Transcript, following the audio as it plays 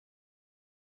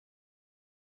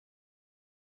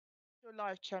You're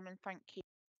live, Chairman. Thank you.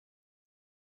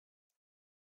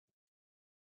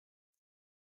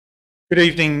 Good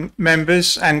evening,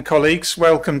 members and colleagues.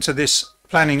 Welcome to this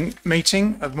planning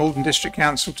meeting of Malden District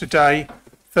Council today,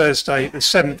 Thursday, the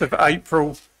 7th of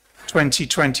April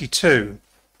 2022.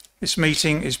 This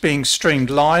meeting is being streamed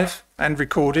live and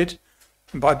recorded,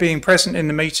 and by being present in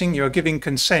the meeting, you are giving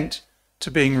consent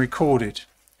to being recorded.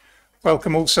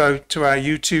 Welcome also to our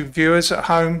YouTube viewers at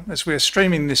home as we are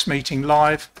streaming this meeting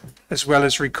live as well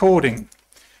as recording.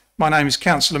 My name is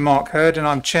Councillor Mark Hurd and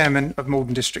I'm Chairman of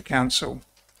Malden District Council.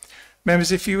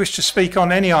 Members, if you wish to speak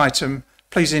on any item,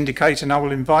 please indicate and I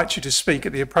will invite you to speak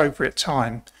at the appropriate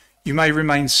time. You may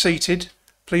remain seated.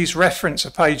 Please reference a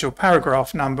page or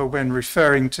paragraph number when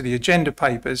referring to the agenda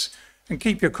papers and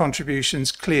keep your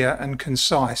contributions clear and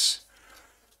concise.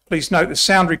 Please note the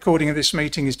sound recording of this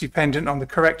meeting is dependent on the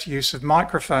correct use of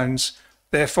microphones.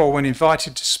 Therefore, when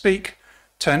invited to speak,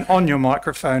 turn on your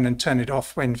microphone and turn it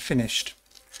off when finished.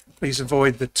 Please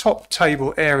avoid the top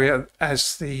table area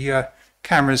as the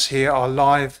cameras here are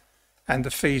live and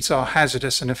the feeds are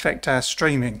hazardous and affect our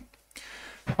streaming.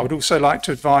 I would also like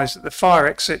to advise that the fire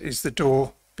exit is the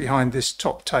door behind this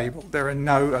top table. There are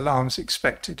no alarms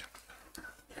expected.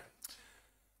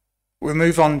 We'll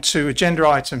move on to agenda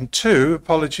item 2,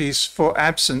 apologies for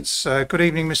absence. Good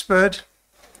evening, Ms Bird.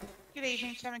 Good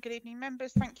evening, Chairman. Good evening,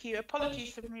 members. Thank you.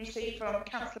 Apologies have been received from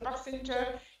Councillor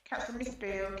Bassinger, Councillor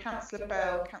Misbeal, Councillor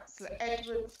Bell, Councillor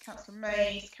Edwards, Councillor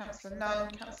Mays, Councillor Nunn,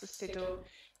 Councillor Siddle,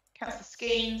 Councillor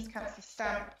Skeens, Councillor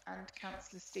Stamp and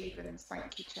Councillor Stevens.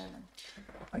 Thank you, Chairman.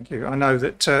 Thank you. I know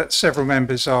that several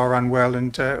members are unwell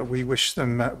and we wish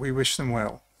them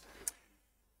well.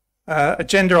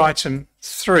 Agenda item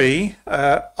 3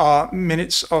 are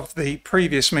minutes of the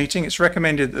previous meeting. It's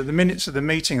recommended that the minutes of the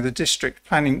meeting of the District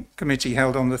Planning Committee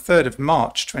held on the 3rd of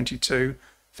March 22,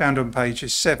 found on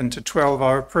pages 7 to 12,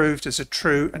 are approved as a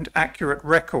true and accurate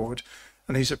record,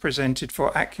 and these are presented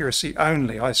for accuracy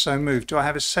only. I so move. Do I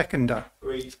have a seconder?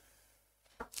 Agreed.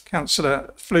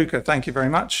 Councillor Fluker, thank you very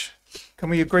much. Can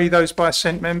we agree those by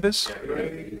assent, members?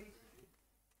 Agreed.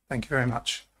 Thank you very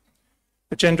much.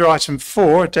 Agenda item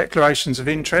 4, declarations of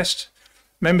interest.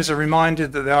 Members are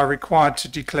reminded that they are required to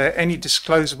declare any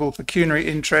disclosable pecuniary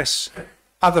interests,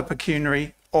 other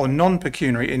pecuniary or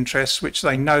non-pecuniary interests which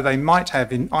they know they might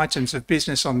have in items of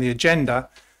business on the agenda,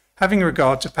 having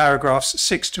regard to paragraphs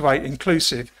 6 to 8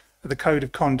 inclusive of the Code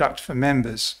of Conduct for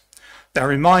members. They are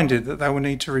reminded that they will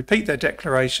need to repeat their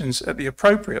declarations at the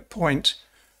appropriate point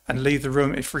and leave the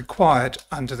room if required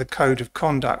under the Code of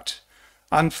Conduct.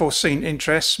 Unforeseen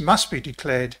interests must be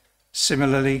declared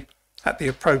similarly at the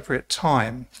appropriate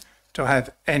time. Do I have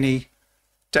any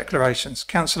declarations?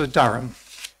 Councillor Durham.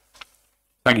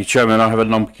 Thank you, Chairman. I have a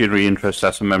non-pecuniary interest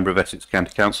as a member of Essex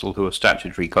County Council who are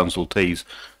statutory consultees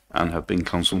and have been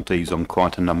consultees on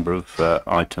quite a number of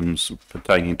items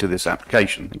pertaining to this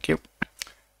application. Thank you.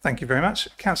 Thank you very much.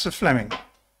 Councillor Fleming.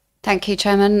 Thank you,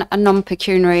 Chairman. A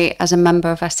non-pecuniary as a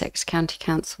member of Essex County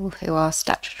Council who are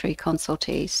statutory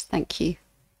consultees. Thank you.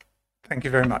 Thank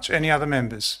you very much. Any other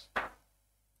members?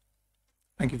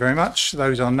 Thank you very much.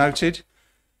 Those are noted.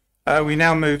 We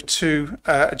now move to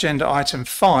agenda item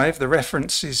 5. The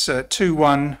reference is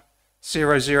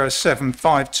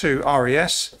 21000752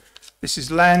 RES. This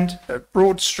is land at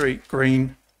Broad Street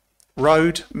Green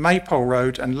Road, Maypole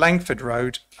Road and Langford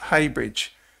Road,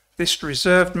 Heybridge. This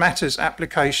reserved matters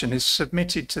application is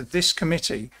submitted to this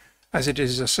committee as it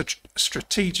is a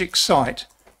strategic site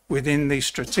within the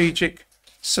strategic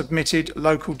submitted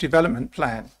local development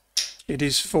plan. It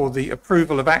is for the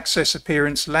approval of access,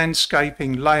 appearance,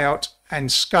 landscaping, layout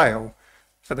and scale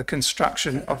for the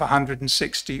construction of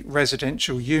 160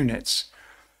 residential units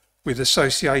with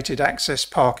associated access,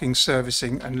 parking,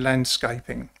 servicing and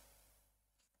landscaping.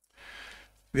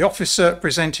 The officer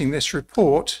presenting this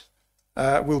report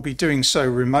will be doing so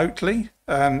remotely,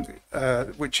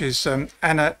 which is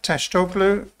Anna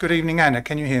Tashtoglu. Good evening, Anna.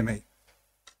 Can you hear me?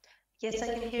 Yes, I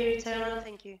can hear you, Chairman.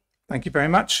 Thank you. Thank you very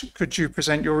much. Could you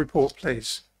present your report,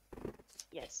 please?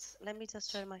 Yes, let me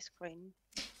just share my screen.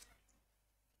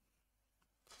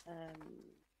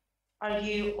 Are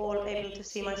you all able to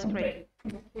see my screen?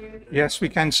 Yes, we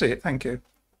can see it. Thank you.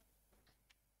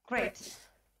 Great.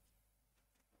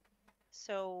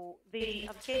 So the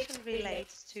application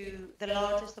relates to the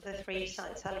largest of the 3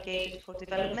 sites allocated for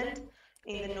development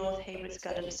in the North Heybridge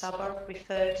Garden suburb,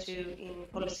 referred to in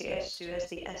policy S2 as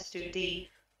the S2D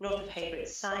North of Heybridge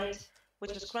site,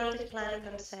 which was granted planning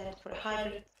consent for a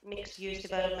hybrid mixed-use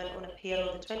development on appeal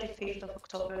on the 25th of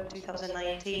October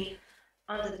 2019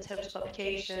 under the terms of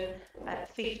application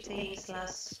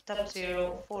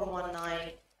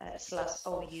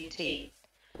 50/00419/OUT.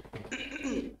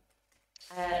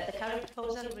 The current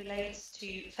proposal relates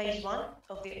to phase 1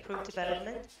 of the approved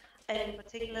development, and in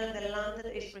particular the land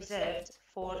that is reserved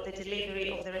for the delivery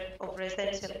of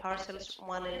residential parcels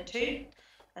 1 and 2,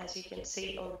 as you can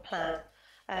see on the plan.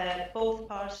 Both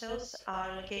parcels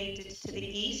are located to the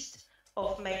east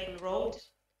of Maypole Road,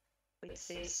 which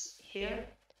is here,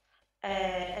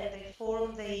 and they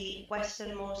form the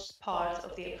westernmost part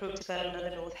of the approved development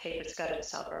of the North Hebrides Garden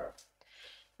suburb.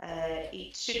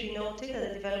 It should be noted that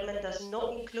the development does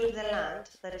not include the land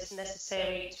that is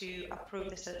necessary to approve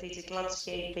the strategic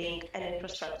landscaping and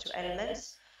infrastructure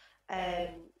elements,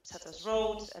 such as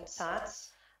roads and SADs.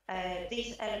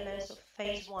 These elements of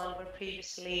phase 1 were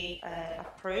previously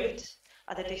approved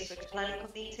at the District Planning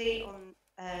Committee on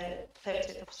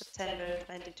 30th of September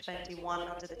 2021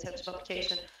 under the terms of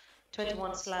application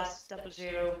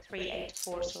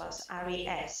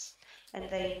 21/00384/RES, and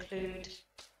they include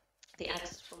the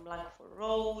access from Langford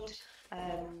Road,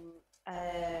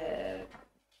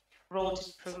 road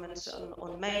improvements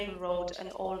on Maypole Road,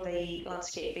 and all the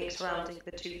landscaping surrounding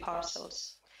the 2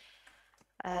 parcels.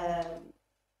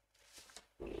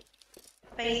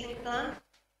 Phasing plan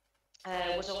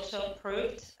was also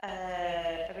approved.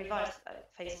 A revised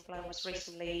phasing plan was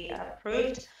recently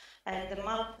approved, and the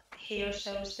map here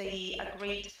shows the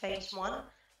agreed phase 1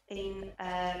 in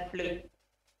blue.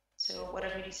 So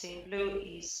whatever you see in blue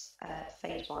is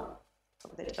phase 1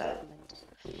 of the development.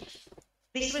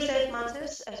 These reserved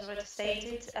matters, as already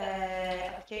stated,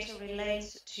 application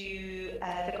relates to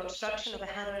the construction of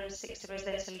 160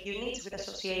 residential units with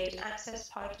associated access,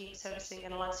 parking, servicing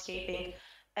and landscaping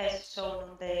as shown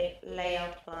on the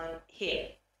layout plan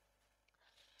here.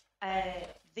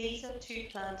 These are 2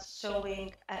 plans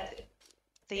showing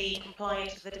the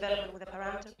compliance of the development with the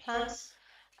parameter plans.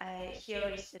 Here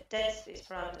is the densities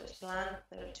parameters plan.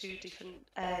 There are 2 different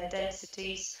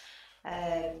densities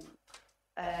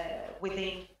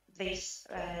within these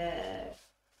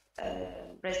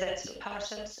residential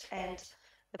parcels, and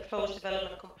the proposed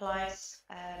development complies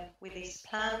with this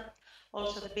plan.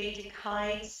 Also the building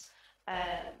heights,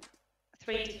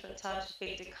 3 different types of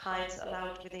building heights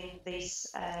allowed within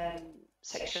this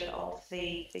section of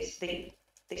this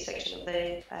section of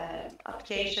the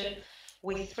application,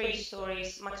 with 3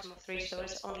 stories, maximum of 3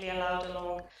 stories, only allowed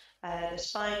along the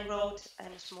Spine Road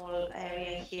and a small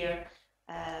area here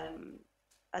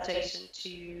adjacent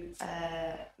to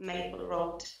Maypole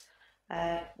Road.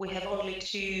 We have only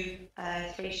 2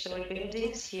 3-story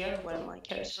buildings here where my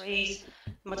cursor is.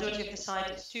 The majority of the site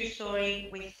is 2-story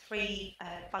with 3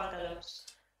 bungalows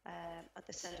at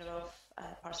the center of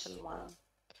parcel 1.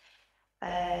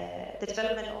 The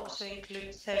development also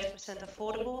includes 30%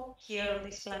 affordable. Here on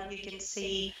this plan you can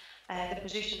see the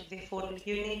position of the affordable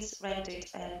units, rented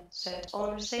and shared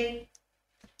ownership.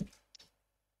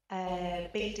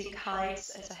 Building heights,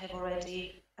 as I have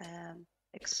already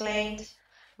explained.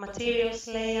 Materials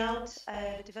layout.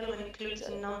 The development includes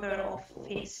a number of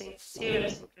finishing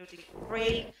materials, including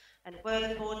brick and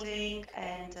weatherboarding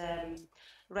and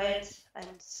red and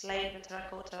slate and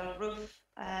terracotta roof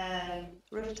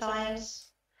tiles.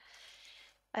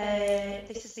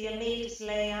 This is the amenities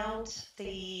layout.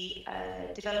 The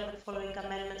development following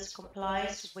amendments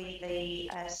complies with the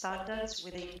standards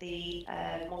within the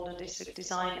Malden District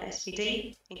Design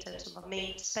SPD in terms of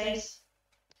amenity space.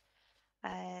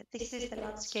 This is the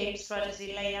landscape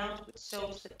strategy layout, which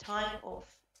shows the type of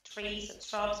trees and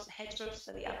shrubs and hedgerows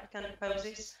that the applicant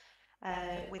proposes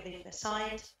within the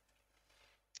site.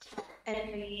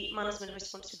 And the management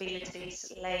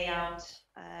responsibilities layout.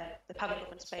 The public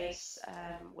open space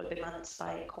will be managed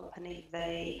by a company.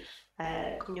 The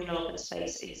communal open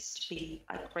space is to be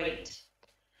agreed.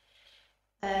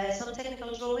 Some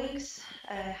technical drawings,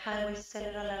 highways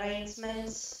general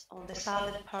arrangements on the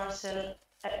southern parcel,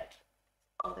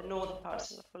 on the northern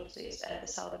parcel, apologies, and the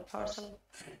southern parcel.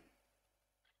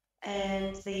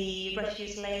 And the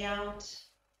refuse layout.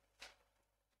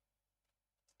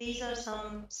 These are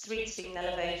some street signal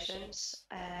elevations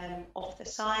of the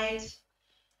site.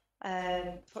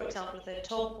 For example, the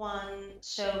top one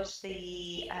shows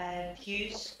the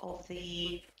views of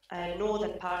the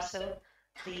northern parcel.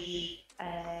 These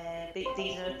are the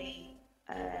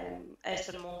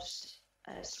easternmost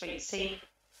street scene.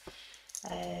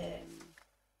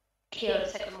 Here, the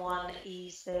second one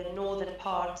is the northern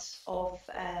part of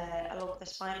along the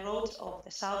Spine Road of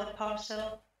the southern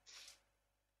parcel.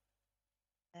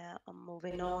 I'm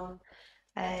moving on.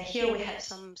 Here we have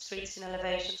some streets and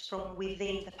elevations from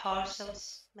within the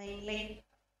parcels mainly.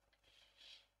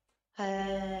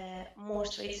 More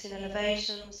streets and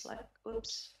elevations, like,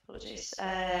 oops, apologies.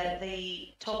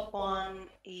 The top one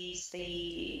is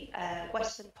the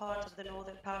western part of the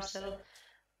northern parcel.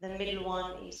 The middle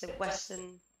one is the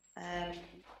western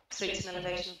streets and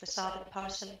elevation of the southern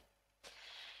parcel.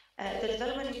 The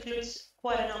development includes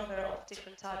quite a number of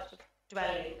different types of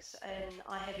dwellings, and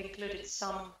I have included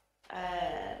some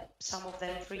of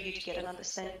them for you to get an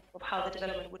understanding of how the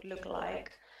development would look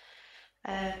like.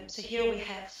 So here we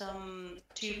have some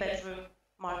 2-bedroom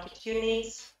market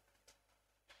units.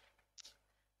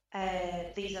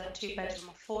 These are 2-bedroom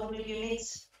affordable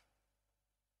units.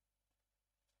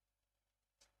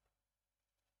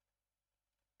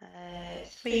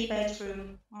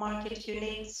 3-bedroom market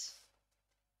units.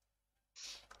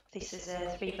 This is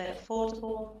a 3-bed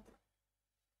affordable.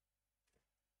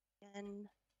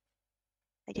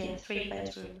 Again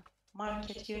 3-bedroom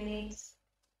market units.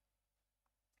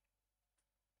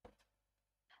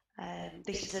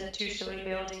 This is a 2-story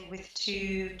building with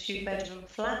two 2-bedroom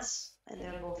flats, and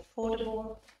they're both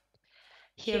affordable.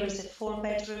 Here is a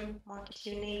 4-bedroom market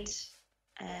unit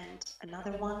and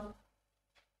another one.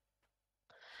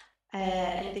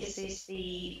 And this is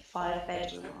the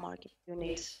 5-bedroom market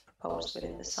unit proposed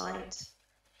within the site.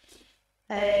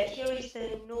 Here is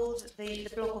the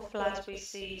block of flats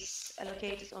which is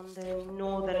located on the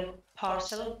northern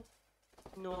parcel,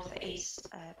 northeast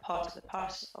part of the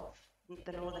parcel of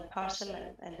the northern parcel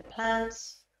and the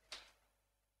plans.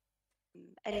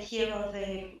 And here are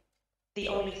the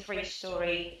only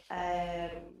 3-story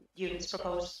units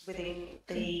proposed within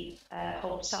the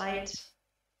whole site.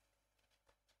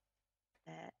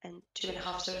 And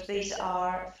 2.5 stories. These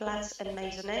are flats and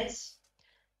maisonettes,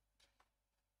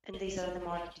 and these are the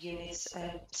market units,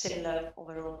 similar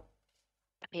overall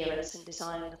appearance and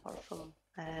design apart from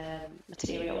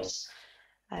materials.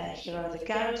 Here are the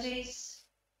garages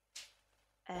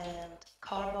and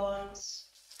car barns,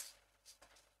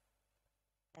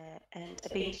 and a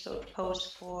bin store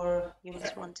proposed for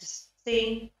units 1 to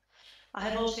 16. I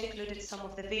have also included some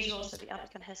of the visuals that the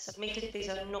applicant has submitted. These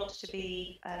are not to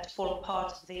be to form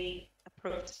part of the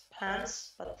approved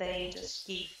plans, but they just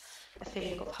give a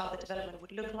feeling of how the development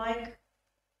would look like.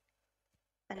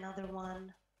 Another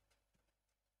one,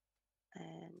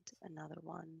 and another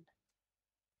one.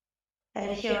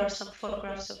 And here are some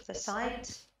photographs of the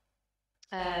site.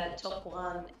 The top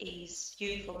one is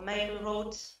view from Maypole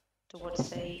Road towards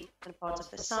the part of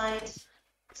the site.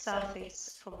 South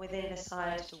is from within the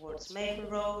site towards Maypole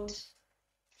Road.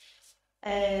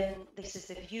 This is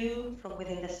the view from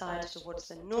within the site towards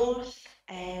the north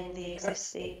and the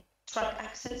existing truck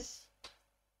access.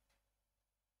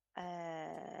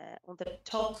 On the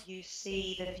top you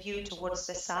see the view towards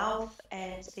the south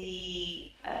and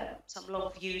the some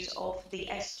long views of the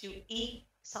S2E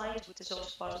site, which is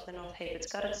also part of the North Hebrides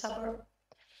Garden suburb.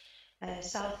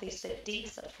 South is the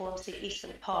ditch that forms the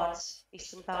eastern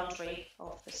boundary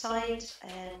of the site,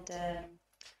 and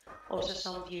also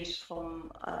some views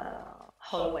from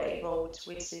Holloway Road,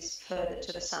 which is further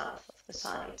to the south of the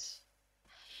site.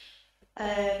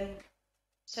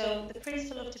 So the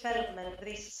principle of development of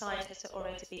this site has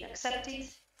already been accepted,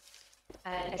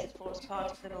 as it forms part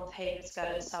of the North Hebrides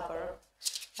Garden suburb.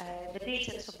 The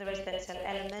details of the residential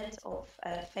element of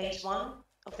phase 1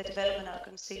 of the development are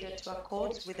considered to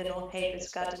accord with the North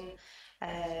Hebrides Garden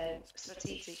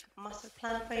Strategic Master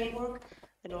Plan Framework,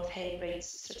 the North Hebrides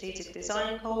Strategic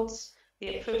Design Codes,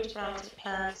 the approved boundary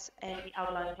plans, and the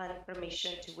outline planning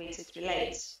permission to which it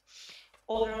relates.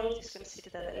 Overall, it is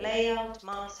considered that the layout,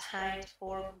 mass, height,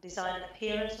 form, design, and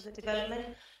appearance of the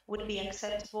development would be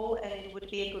acceptable, and it would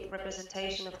be a good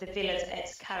representation of the village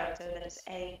edge character that is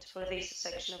aimed for this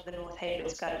section of the North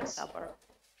Hebrides Garden suburb.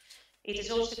 It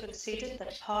is also considered that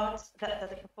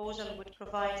the proposal would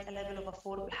provide a level of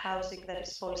affordable housing that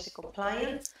is policy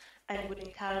compliant and would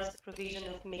encourage the provision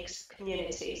of mixed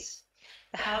communities.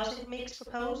 The housing mix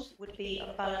proposed would be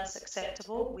on balance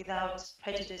acceptable without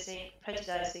prejudicing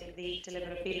the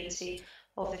deliverability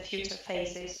of the future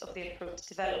phases of the approved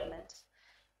development.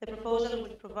 The proposal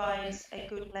would provide a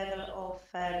good level of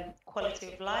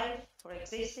quality of life for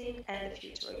existing and the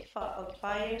future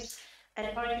occupiers,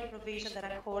 and parking provision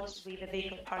that accords with the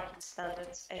vehicle parking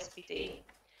standards SPD.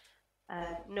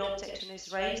 No objection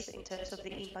is raised in terms of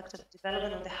the impact of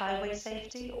development on the highway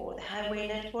safety or the highway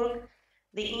network.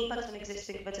 The impact on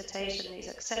existing vegetation is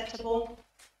acceptable,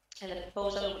 and the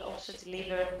proposal will also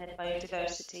deliver net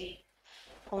biodiversity.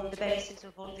 On the basis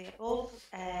of all the above,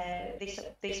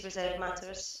 this reserve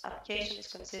matters application is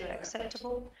considered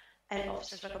acceptable, and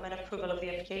officers recommend approval of the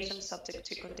application subject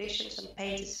to conditions on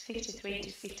pages 53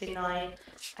 to 59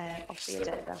 of the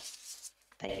agenda.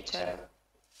 Thank you, Chair.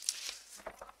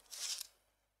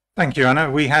 Thank you, Anna.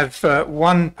 We have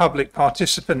one public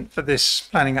participant for this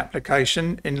planning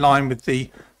application in line with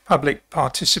the public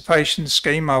participation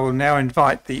scheme. I will now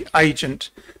invite the agent,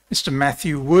 Mr.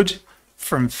 Matthew Wood,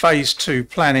 from Phase 2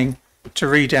 Planning, to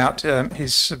read out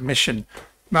his submission.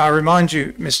 May I remind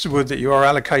you, Mr. Wood, that you are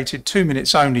allocated 2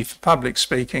 minutes only for public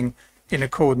speaking in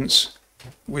accordance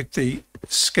with the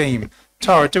scheme.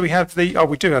 Tara, do we have the... Oh,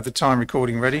 we do have the time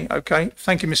recording ready. Okay.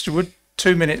 Thank you, Mr. Wood.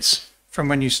 2 minutes from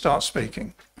when you start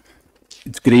speaking.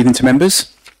 Good evening to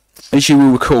members. As you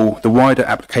will recall, the wider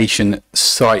application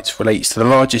site relates to the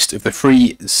largest of the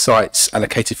 3 sites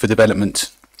allocated for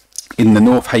development in the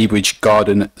North Heybridge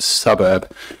Garden suburb,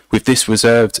 with this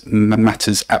reserved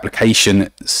matters application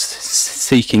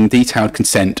seeking detailed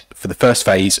consent for the first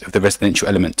phase of the residential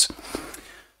element.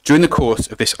 During the course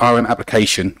of this RM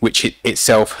application, which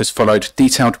itself has followed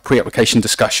detailed pre-application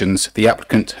discussions, the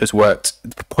applicant has worked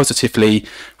positively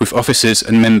with officers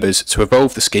and members to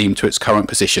evolve the scheme to its current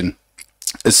position.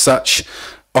 As such,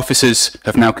 officers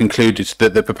have now concluded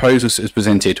that the proposals as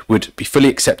presented would be fully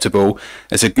acceptable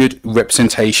as a good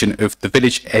representation of the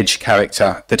village edge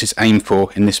character that is aimed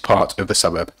for in this part of the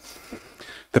suburb.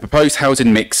 The proposed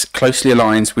housing mix closely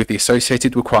aligns with the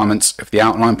associated requirements of the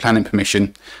outline planning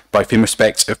permission, both in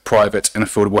respect of private and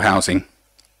affordable housing.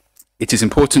 It is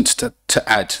important to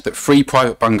add that 3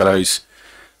 private bungalows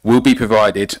will be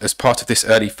provided as part of this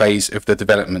early phase of the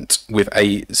development, with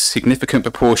a significant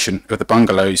proportion of the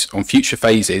bungalows on future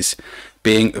phases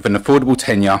being of an affordable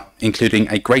tenure, including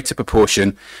a greater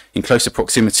proportion in closer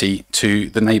proximity to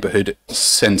the neighbourhood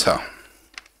centre.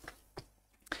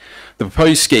 The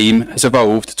proposed scheme has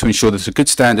evolved to ensure that a good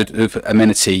standard of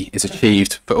amenity is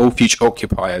achieved for all future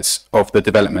occupiers of the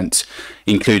development,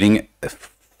 including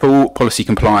full policy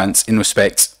compliance in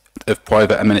respect of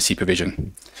private amenity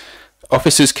provision.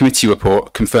 Officers' Committee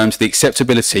report confirms the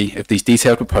acceptability of these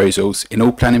detailed proposals in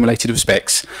all planning related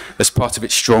respects as part of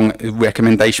its strong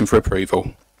recommendation for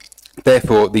approval.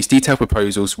 Therefore, these detailed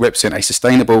proposals represent a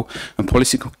sustainable and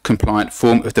policy compliant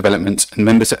form of development, and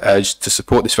members are urged to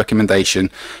support this recommendation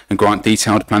and grant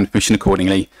detailed planning permission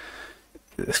accordingly.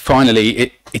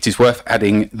 Finally, it is worth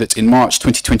adding that in March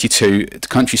 2022, the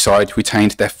Countryside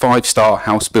retained their 5-star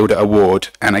House Builder Award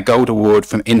and a Gold Award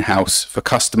from In-House for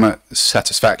customer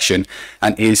satisfaction,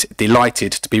 and is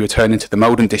delighted to be returning to the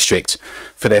Malden District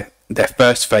for their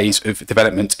first phase of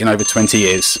development in over 20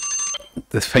 years.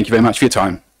 Thank you very much for your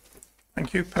time.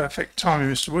 Thank you. Perfect timing,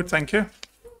 Mr. Wood. Thank you.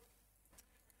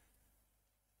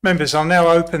 Members, I'll now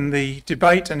open the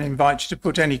debate and invite you to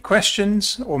put any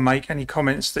questions or make any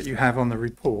comments that you have on the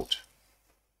report.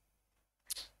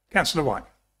 Councillor White.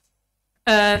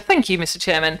 Thank you, Mr.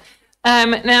 Chairman.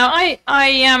 Now,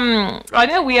 I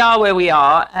know we are where we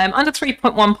are. Under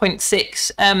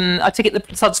 3.1.6, I take it the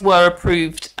SUDs were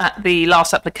approved at the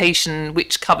last application,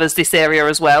 which covers this area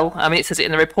as well. I mean, it says it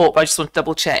in the report, but I just want to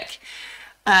double check.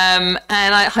 And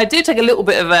I do take a little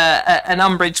bit of an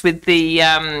umbrage with the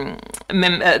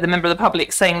member of the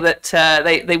public saying that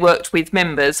they worked with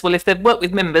members. Well, if they've worked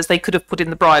with members, they could have put in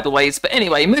the bridleways. But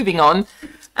anyway, moving on.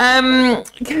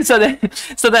 So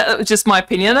that was just my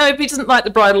opinion. I know he doesn't like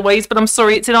the bridleways, but I'm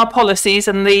sorry, it's in our policies,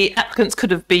 and the applicants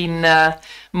could have been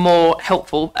more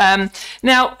helpful.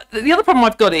 Now, the other problem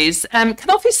I've got is, can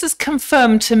officers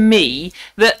confirm to me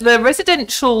that the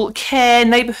residential care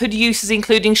neighbourhood uses,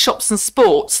 including shops and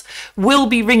sports, will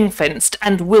be ring-fenced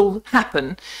and will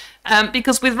happen?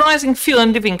 Because with rising fuel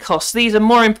and living costs, these are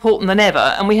more important than ever,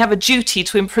 and we have a duty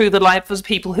to improve the life of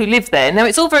people who live there. Now,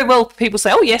 it's all very well for people to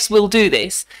say, oh yes, we'll do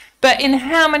this, but in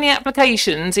how many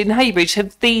applications in Heybridge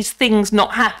have these things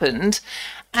not happened?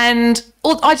 And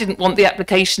I didn't want the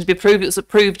application to be approved. It was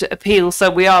approved at appeal, so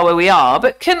we are where we are.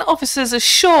 But can officers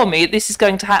assure me that this is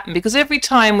going to happen? Because every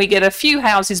time we get a few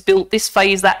houses built, this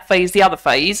phase, that phase, the other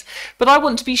phase, but I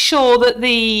want to be sure that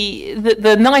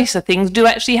the nicer things do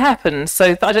actually happen.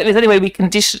 So I don't know if there's any way we can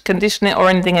condition it or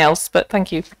anything else, but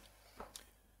thank you.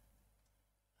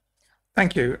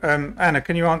 Thank you. Anna,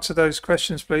 can you answer those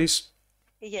questions, please?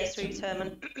 Yes, through you,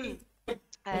 Chairman.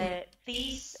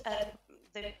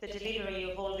 The delivery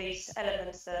of all these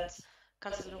elements that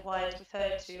Councillor White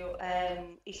referred to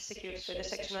is secured through the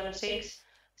Section 106.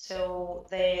 So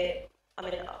I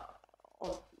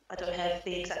don't have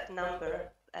the exact number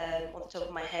on the top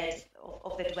of my head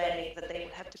of the dwelling that they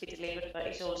would have to be delivered, but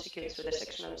it's all secured through the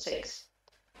Section 106.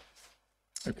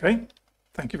 Okay,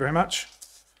 thank you very much.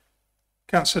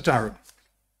 Councillor Durham.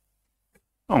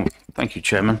 Oh, thank you,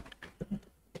 Chairman.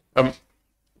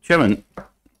 Chairman,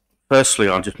 firstly,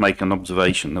 I'll just make an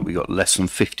observation that we got less than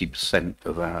 50%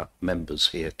 of our members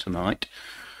here tonight,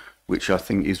 which I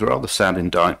think is a rather sad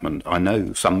indictment. I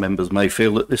know some members may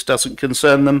feel that this doesn't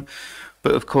concern them,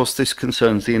 but of course this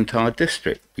concerns the entire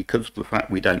district because of the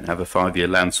fact we don't have a 5-year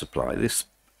land supply. This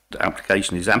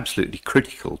application is absolutely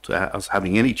critical to us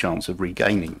having any chance of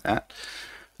regaining that.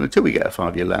 And until we get a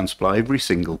 5-year land supply, every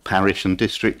single parish and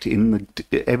district in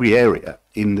every area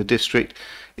in the district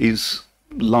is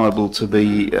liable to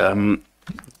be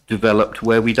developed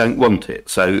where we don't want it.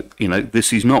 So, you know,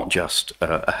 this is not just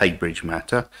a Heybridge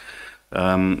matter.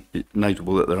 It's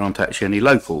notable that there aren't actually any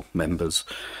local members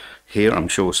here. I'm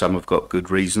sure some have got good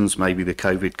reasons, maybe the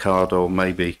COVID card, or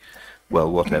maybe,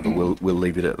 well, whatever. We'll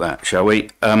leave it at that, shall we?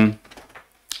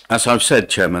 As I've said,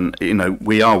 Chairman, you know,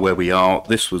 we are where we are.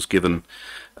 This was given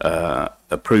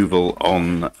approval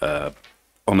on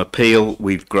appeal.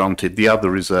 We've granted the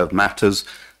other reserved matters.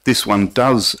 This one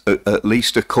does at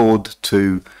least accord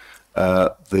to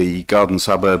the garden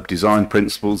suburb design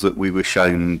principles that we were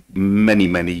shown many,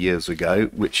 many years ago,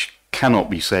 which cannot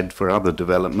be said for other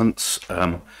developments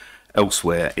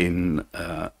elsewhere in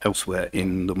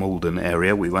the Malden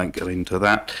area. We won't go into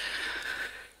that.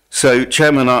 So,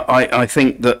 Chairman, I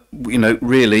think that, you know,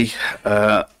 really,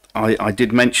 I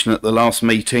did mention at the last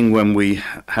meeting when we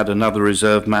had another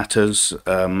reserve matters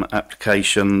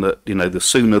application that, you know, the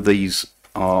sooner these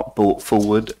are brought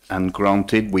forward and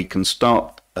granted, we can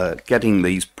start getting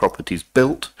these properties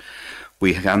built.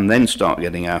 We can then start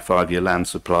getting our 5-year land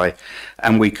supply,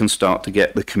 and we can start to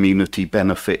get the community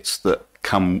benefits that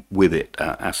come with it,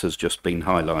 as has just been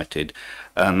highlighted.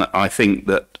 And I think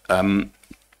that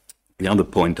the other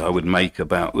point I would make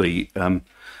about the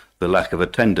lack of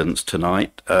attendance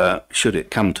tonight, should it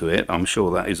come to it, I'm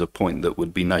sure that is a point that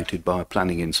would be noted by a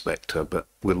planning inspector, but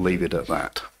we'll leave it at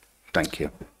that. Thank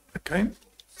you. Okay,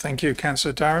 thank you,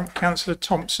 Councillor Durham. Councillor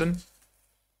Thompson.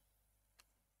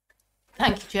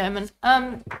 Thank you, Chairman.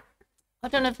 I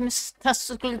don't know if Ms.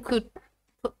 Tasselglue could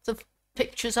put the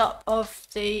pictures up of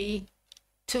the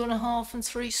 2.5 and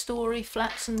 3-storey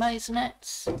flats and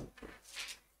maisonettes,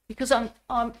 because I'm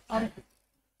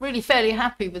really fairly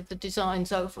happy with the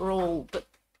designs overall, but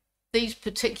these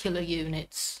particular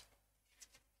units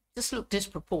just look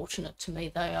disproportionate to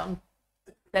me. They're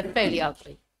fairly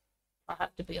ugly, I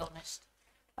have to be honest.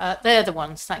 They're the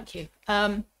ones, thank you.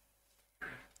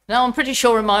 Now, I'm pretty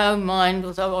sure in my own mind,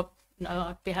 although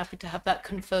I'd be happy to have that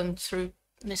confirmed through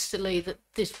Mr. Lee, that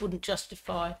this wouldn't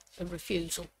justify a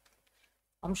refusal.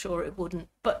 I'm sure it wouldn't.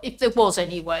 But if there was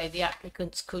any way the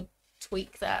applicants could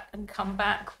tweak that and come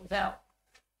back without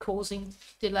causing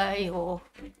delay or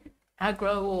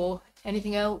aggro or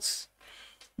anything else,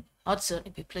 I'd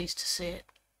certainly be pleased to see it.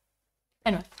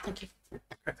 Anyway, thank you.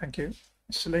 Okay, thank you.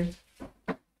 Mr. Lee.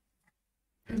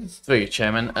 Through you,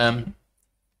 Chairman.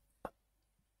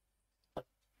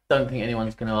 I don't think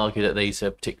anyone's going to argue that these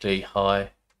are particularly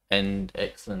high-end,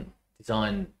 excellent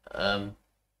design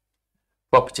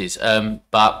properties.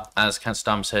 But as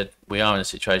Councillor Dunn said, we are in a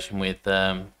situation with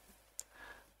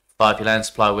 5-year land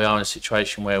supply. We are in a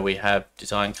situation where we have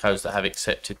design codes that have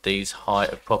accepted these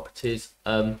height of properties.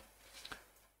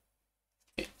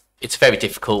 It's a very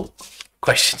difficult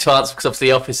question to answer because obviously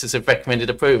the officers have recommended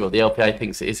approval. The LPA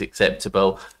thinks it is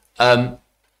acceptable.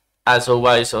 As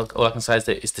always, all I can say is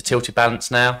that it's the tilted balance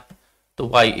now. The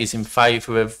weight is in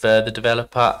favour of the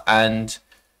developer, and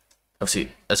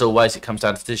obviously, as always, it comes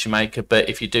down to the decision maker. But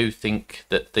if you do think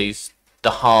that the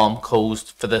harm caused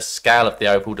for the scale of the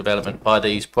overall development by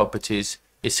these properties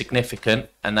is significant,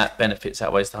 and that benefits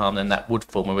outweighs the harm, then that would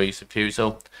form a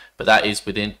refusal. But that is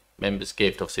within members'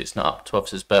 gift. Obviously, it's not up to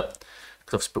officers, but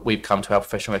we've come to our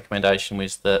professional recommendation,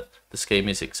 which the scheme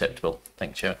is acceptable.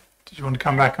 Thank you, Chair. Did you want to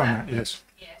come back on that? Yes.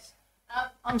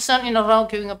 I'm certainly not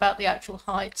arguing about the actual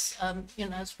heights. You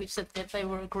know, as we said, that they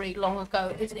were agreed long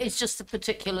ago. It's just the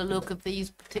particular look of these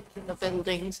particular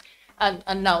buildings. And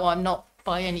no, I'm not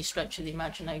by any stretch of the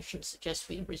imagination suggest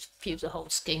we refuse the whole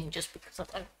scheme just because I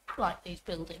don't like these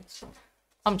buildings.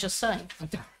 I'm just saying.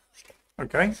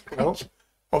 Okay, well,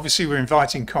 obviously we're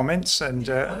inviting comments, and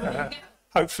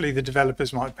hopefully the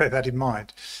developers might bear that in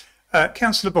mind.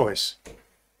 Councillor Boyce.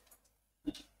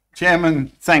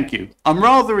 Chairman, thank you. I'm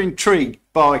rather intrigued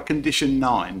by condition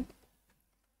 9,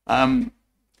 and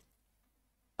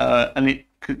it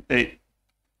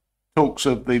talks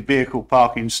of the vehicle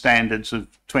parking standards of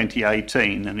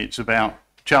 2018, and it's about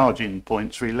charging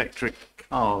points for electric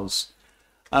cars.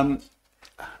 Am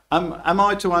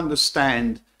I to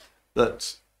understand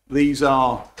that these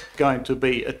are going to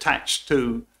be attached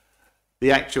to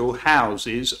the actual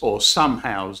houses or some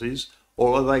houses,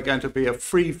 or are they going to be a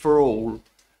free-for-all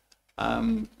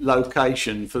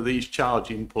location for these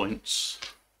charging points?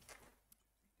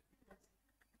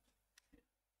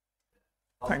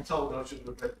 I'm told I shouldn't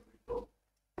have read the report.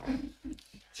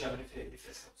 Chairman, if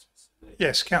it's not specific.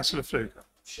 Yes, Councillor Fluke. I'm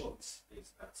sure it's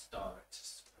about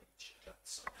director's speech.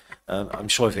 I'm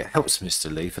sure if it helps Mr.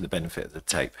 Lee for the benefit of the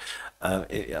tape,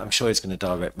 I'm sure it's going to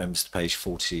direct members to page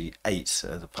 48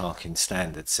 of the Parking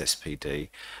Standards SPD,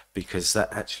 because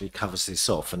that actually covers this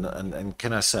off. And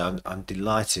can I say, I'm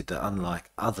delighted that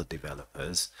unlike other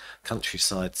developers,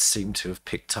 Countryside seem to have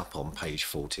picked up on page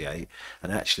 48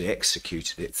 and actually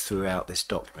executed it throughout this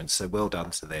document. So well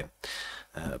done to them.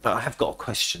 But I have got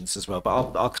questions as well, but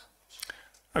I'll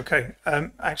Okay,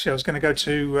 actually I was going to go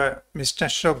to Ms.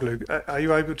 Tashoglu. Are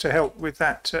you able to help with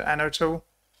that, Anna, at all?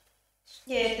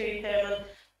 Yeah, through Chairman.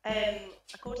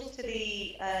 According to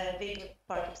the vehicle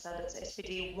parking standards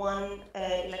SPD, one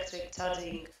electric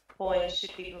charging point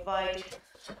should be provided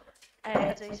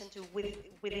adjacent to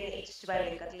within each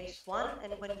dwelling, at least one.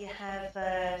 And when you have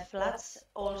flats,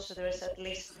 also there is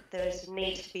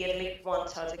need to be at least one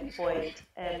charging point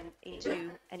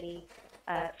into any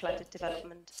flatted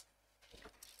development.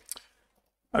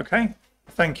 Okay,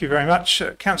 thank you very much.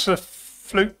 Councillor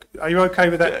Fluke, are you okay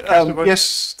with that?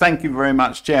 Yes, thank you very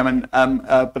much, Chairman.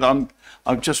 But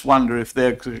I just wonder if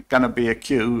there's going to be a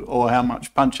queue or how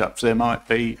much punch-ups there might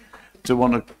be to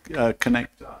want to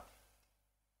connect up.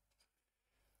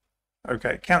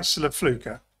 Okay, Councillor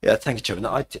Fluker. Yeah, thank you,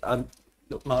 Chairman.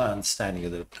 Look, my understanding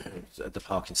of the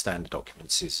parking standard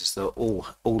documents is that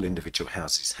all individual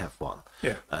houses have one.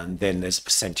 Yeah. And then there's a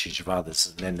percentage of others,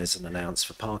 and then there's an allowance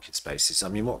for parking spaces. I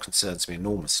mean, what concerns me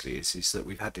enormously is that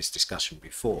we've had this discussion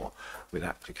before with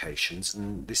applications,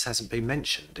 and this hasn't been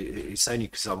mentioned. It's only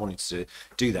because I wanted to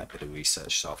do that bit of research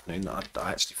this afternoon that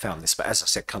I actually found this. But as I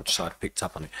said, Countryside picked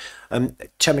up on it.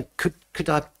 Chairman, could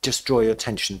I just draw your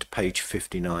attention to page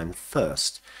 59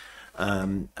 first?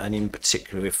 And in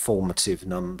particular, informative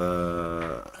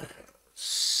number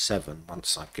 7,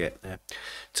 once I get there.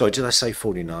 Sorry, did I say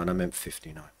 49? I meant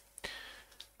 59.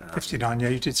 59, yeah,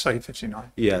 you did say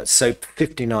 59. Yeah, so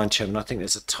 59, Chairman, I think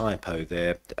there's a typo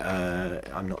there.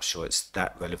 I'm not sure it's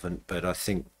that relevant, but I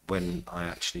think when I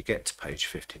actually get to page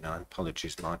 59,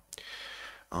 apologies, my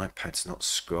iPad's not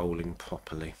scrolling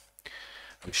properly.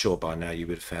 I'm sure by now you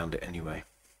would have found it anyway.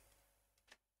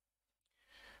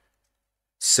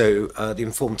 So the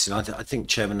informative, I think,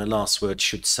 Chairman, the last word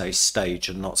should say stage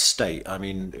and not state. I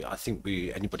mean, I think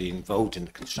anybody involved in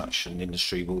the construction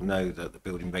industry will know that the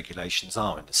building regulations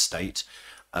are in a state.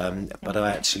 But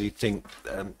I actually think,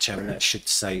 Chairman, that should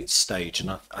say stage. And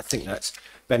I think that's,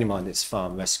 bear in mind it's fire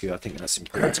and rescue, I think that's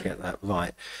important to get that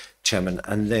right, Chairman.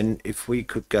 And then if we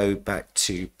could go back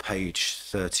to page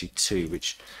 32,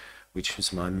 which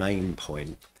was my main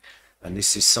point. And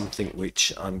this is something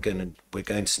which we're going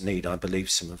to need, I believe,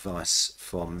 some advice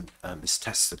from Ms.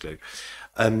 Tastaglu.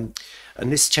 And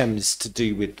this, Chairman, is to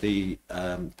do with the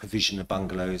provision of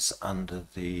bungalows under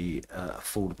the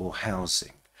affordable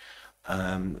housing.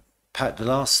 The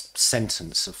last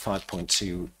sentence of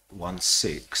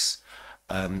 5.216,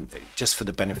 just for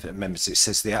the benefit of members, it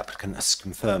says the applicant has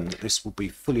confirmed that this will be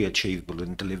fully achievable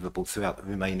and deliverable throughout the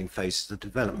remaining phases of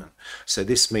development. So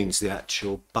this means the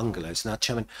actual bungalows. Now,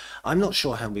 Chairman, I'm not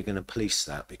sure how we're going to police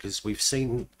that, because we've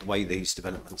seen the way these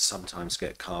developments sometimes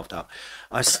get carved up.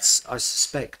 I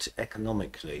suspect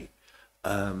economically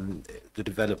the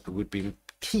developer would be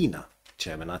keener,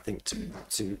 Chairman, I think,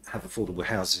 to have affordable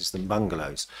houses than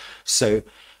bungalows. So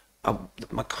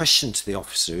my question to the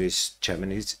officer is,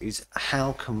 Chairman, is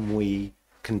how can we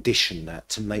condition that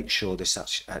to make sure this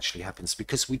actually happens?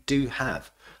 Because we do have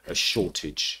a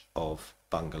shortage of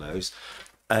bungalows,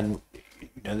 and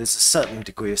there's a certain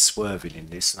degree of swerving in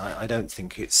this, and I don't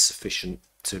think it's sufficient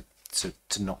to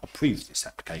not approve this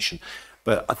application.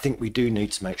 But I think we do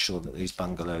need to make sure that these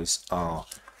bungalows are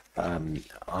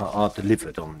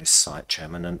delivered on this site,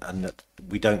 Chairman, and that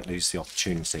we don't lose the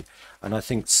opportunity. And I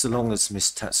think so long as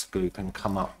Ms. Tastaglu can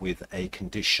come up with a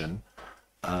condition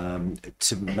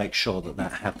to make sure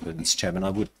that happens, Chairman, I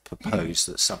would propose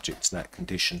that, subject to that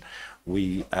condition,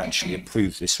 we actually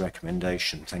approve this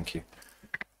recommendation. Thank you.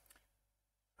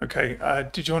 Okay,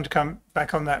 did you want to come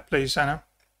back on that, please, Anna?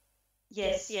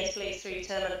 Yes, through you,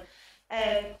 Chairman.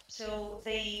 So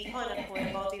the final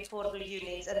point about the affordable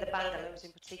units and the bungalows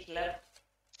in particular,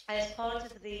 as part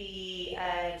of the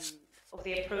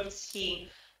approved scheme,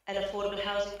 an affordable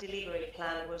housing delivery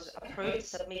plan was approved,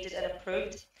 submitted and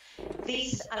approved.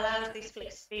 This allows this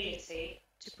flexibility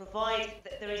to provide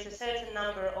that there is a certain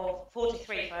number of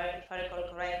 43, if I recall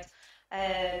correct,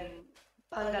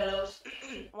 bungalows,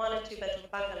 1 and 2 bedroom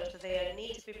bungalows, that they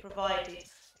need to be provided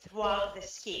throughout the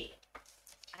scheme.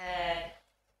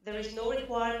 There is no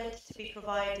requirement to be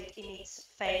provided in its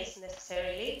phase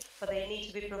necessarily, but they need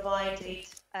to be provided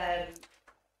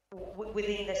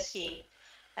within the scheme.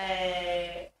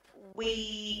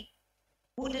 We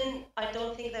I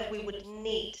don't think that we would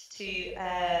need to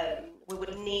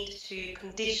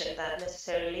condition that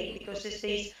necessarily, because this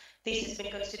has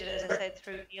been considered, as I said,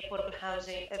 through the affordable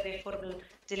housing, the affordable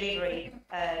delivery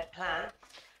plan,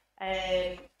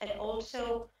 and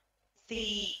also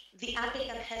the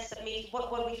applicant has submitted.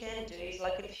 What we can do is,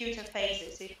 like in future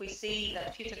phases, if we see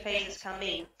that future phases come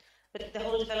in, but the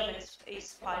whole development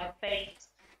is 5 phases,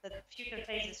 that future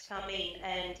phases come in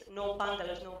and no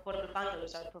bungalows, no affordable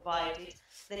bungalows are provided,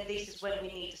 then this is when we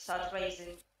need to start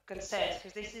raising concerns,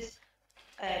 because this is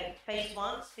phase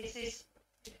 1. This is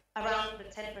around the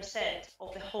 10%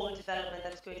 of the whole development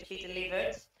that is going to be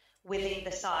delivered within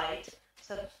the site.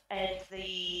 So, and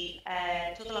the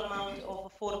total amount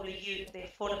of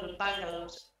affordable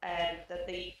bungalows that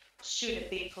they should have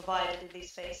been provided in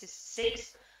this phase is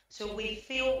 6. So we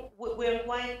feel we're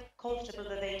quite comfortable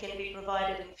that they can be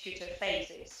provided in future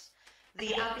phases.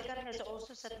 The applicant has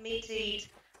also submitted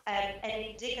an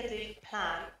indicative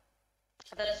plan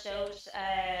that shows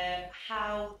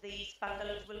how these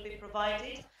bungalows will be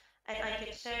provided. And I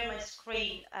can share my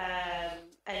screen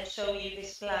and show you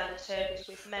this plan and share this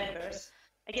with members.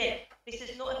 Again, this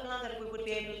is not a plan that we would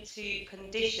be able to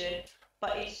condition,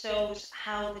 but it shows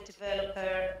how the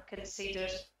developer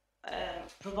considers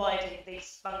providing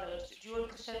these bungalows. Do you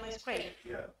want to share my screen?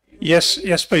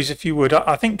 Yes, please, if you would.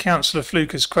 I think Councillor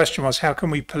Fluker's question was, how can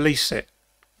we police it?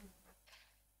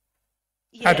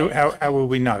 Yeah. How will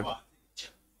we know?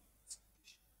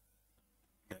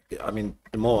 I mean,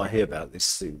 the more I hear about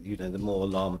this, the more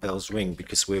alarm bells ring,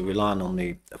 because we're relying on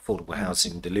the affordable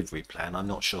housing delivery plan. I'm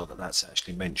not sure that that's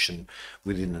actually mentioned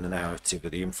within the narrative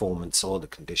of the informants or the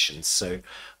conditions. So,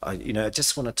 I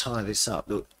just want to tie this up.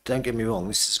 Look, don't get me wrong,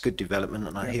 this is good development,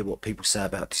 and I hear what people say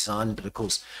about design, but of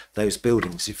course, those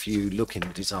buildings, if you look in the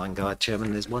design guide,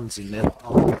 Chairman, there's ones in there that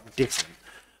are different.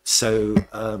 So,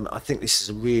 I think this is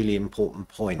a really important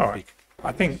point. All right.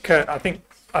 I think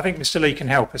Mr. Lee can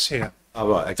help us here. Oh,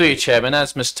 right. Okay. Through you, Chairman,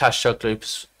 as Ms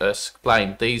Tashoglu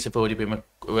explained, these have already been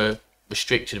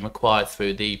restricted and required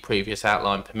through the previous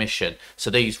outline permission. So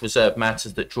these reserved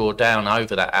matters that draw down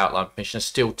over that outline permission are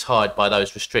still tied by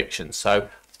those restrictions. So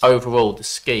overall, the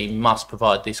scheme must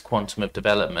provide this quantum of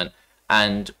development,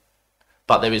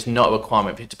 but there is not a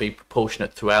requirement for it to be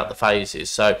proportionate throughout the phases.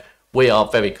 So we are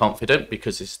very confident,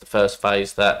 because it's the first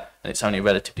phase and it's only a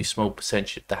relatively small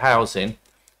percentage of the housing,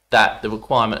 that the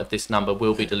requirement of this number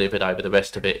will be delivered over the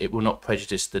rest of it. It will not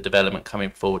prejudice the development coming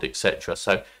forward, etc.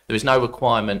 So there is no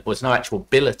requirement, or there's no actual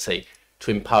ability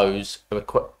to impose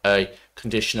a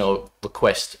conditional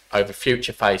request over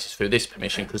future phases through this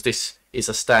permission, because this is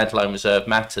a standalone reserved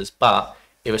matters. But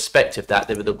irrespective of that,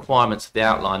 there are the requirements of the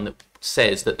outline that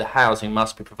says that the housing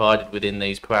must be provided within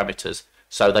these parameters.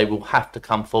 So they will have to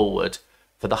come forward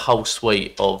for the whole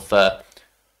suite of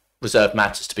reserved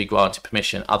matters to be granted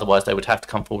permission. Otherwise, they would have to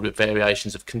come forward with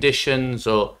variations of conditions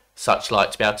or such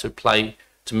like to be able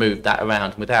to move that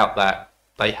around. Without that,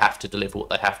 they have to deliver what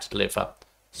they have to deliver.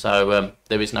 So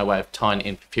there is no way of tying it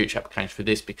in for future applications for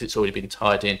this, because it's already been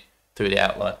tied in through the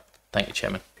outline. Thank you,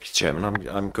 Chairman. Chairman,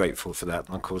 I'm grateful for that,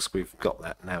 and of course we've got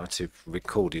that narrative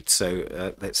recorded,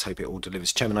 so let's hope it all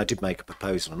delivers. Chairman, I did make a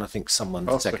proposal, and I think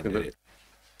someone seconded it.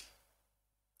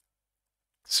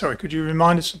 Sorry, could you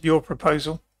remind us of your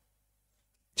proposal?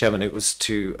 Chairman, it was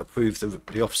to approve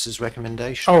the officer's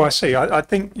recommendation. Oh, I see. I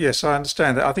think, yes, I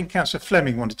understand that. I think Councillor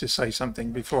Fleming wanted to say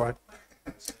something before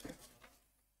I...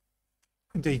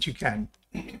 Indeed, you can.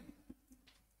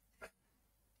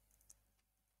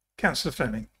 Councillor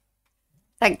Fleming.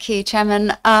 Thank you,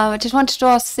 Chairman. I just wanted to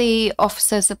ask the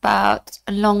officers about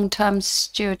long-term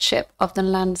stewardship of the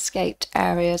landscaped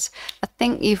areas. I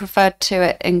think you've referred to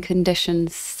it in condition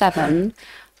 7.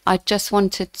 I just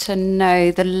wanted to know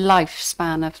the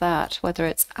lifespan of that, whether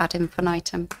it's ad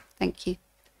infinitum. Thank you.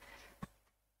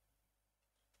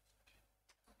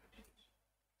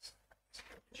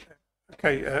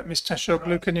 Okay, Ms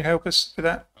Tashoglu, can you help us with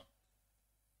that?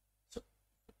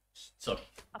 Sorry.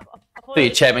 Through you,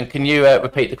 Chairman, can you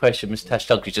repeat the question? Ms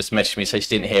Tashoglu just messaged me, so she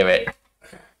didn't hear it.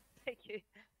 Thank you.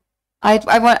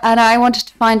 I wanted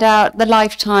to find out the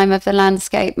lifetime of the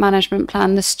landscape management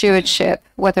plan, the stewardship,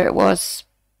 whether it was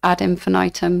ad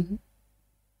infinitum.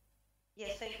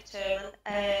 Yes, thank you, Chairman.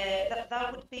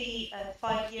 That would be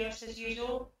 5 years as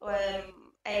usual.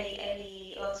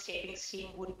 Any landscaping scheme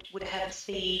would have to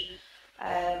be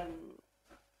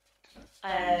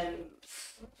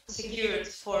secured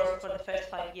for the first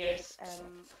 5 years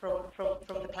from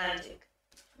the planting.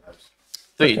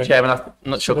 Through you, Chairman, I'm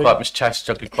not sure quite Mr.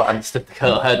 Chastoglu quite understood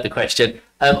heard the question.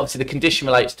 Obviously, the condition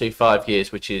relates to 5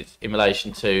 years, which is in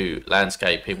relation to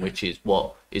landscaping, which is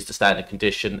what is the standard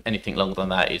condition. Anything longer than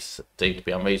that is deemed to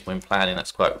be unreasonable in planning.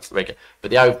 That's quite regular.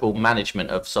 But the overall management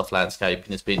of soft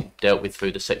landscaping has been dealt with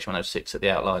through the Section 106 at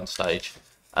the outline stage.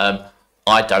 I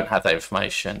don't have that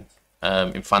information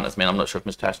in front of me, and I'm not sure if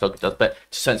Mr. Chastoglu does, but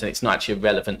to some extent, it's not actually of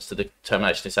relevance to the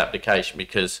termination of this application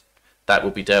because that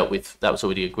will be dealt with. That was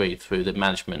already agreed through the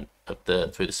management of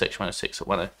through the Section 106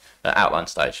 at outline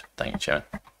stage. Thank you, Chairman.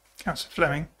 Councillor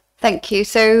Fleming. Thank you.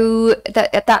 So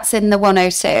that's in the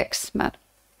 106, Matt.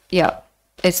 Yeah,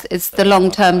 it's the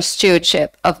long-term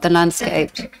stewardship of the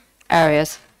landscaped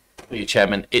areas. Thank you,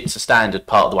 Chairman. It's a standard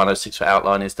part of the 106 for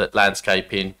outline is that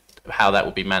landscaping, how that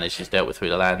will be managed is dealt with through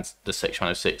the Section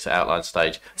 106 at outline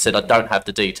stage. Said I don't have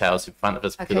the details in front of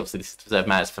us because obviously this is reserved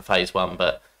matters for phase 1,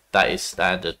 but that is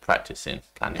standard practice in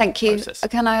planning. Thank you. Process.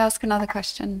 Can I ask another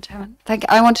question, Chairman? Thank you.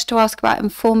 I wanted to ask about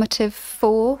informative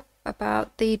 4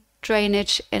 about the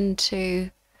drainage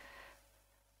into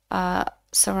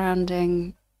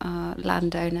surrounding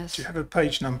landowners. Do you have a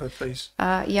page number, please?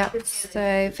 Yeah,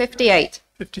 so 58.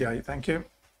 58, thank you.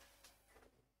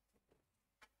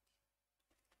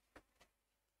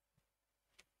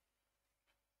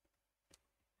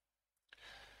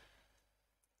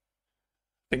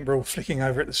 I think we're all flicking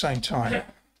over at the same time.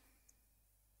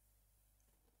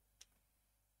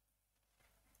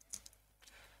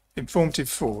 Informative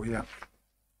 4, yeah.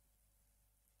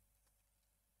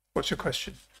 What's your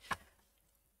question?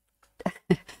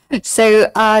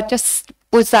 So just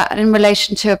was that in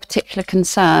relation to a particular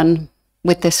concern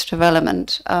with this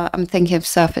development? I'm thinking of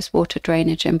surface water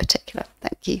drainage in particular.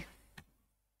 Thank you.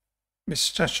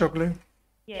 Ms. Chastoglu?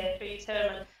 Yeah, through you,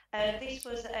 Chairman. This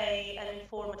was an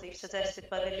informative suggested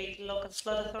by the local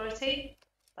flood authority.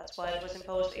 That's why it was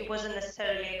imposed. It wasn't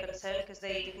necessarily a concern because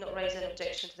they did not raise an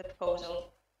objection to the proposal.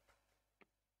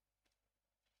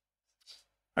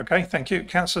 Okay, thank you.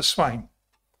 Councillor Swain.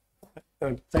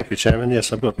 Thank you, Chairman.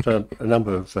 Yes, I've got a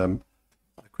number of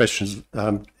questions,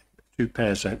 2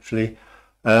 pairs actually.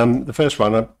 The first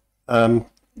one,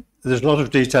 there's a lot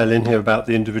of detail in here about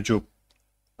the individual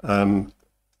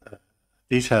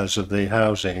details of the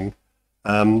housing,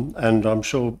 and I'm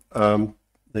sure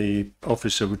the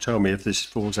officer would tell me if this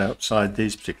falls outside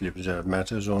these particularly reserved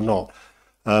matters or not.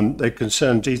 They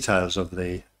concern details of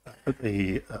the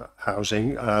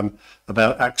housing,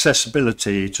 about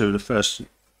accessibility to the first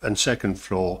and second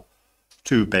floor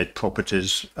 2-bed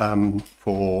properties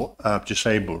for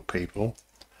disabled people.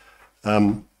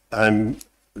 And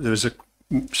there was a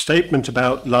statement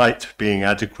about light being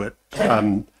adequate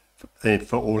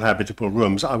for all habitable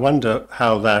rooms. I wonder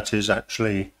how that is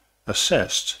actually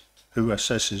assessed. Who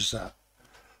assesses that?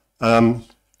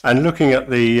 And looking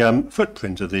at the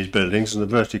footprint of these buildings and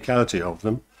the verticality of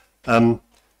them,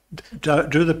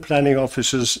 do the planning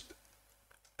officers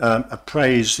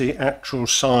appraise the actual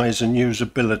size and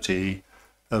usability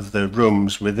of the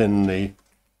rooms within the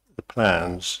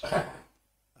plans?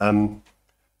 2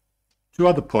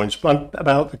 other points. One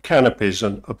about the canopies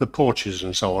and of the porches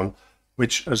and so on,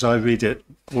 which, as I read it,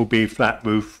 will be flat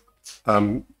roof,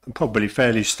 probably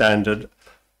fairly standard,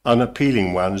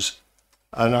 unappealing ones.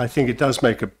 And I think it does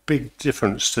make a big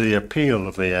difference to the appeal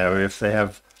of the area if they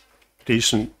have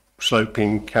decent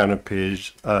sloping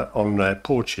canopies on their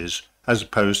porches, as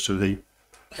opposed to the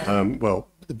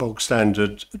bog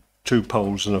standard 2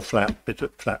 poles and a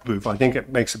flat roof. I think it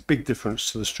makes a big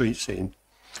difference to the street scene.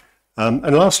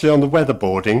 And lastly, on the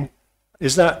weatherboarding,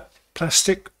 is that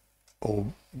plastic or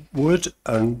wood,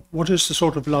 and what is the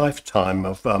sort of lifetime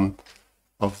of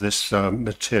this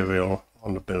material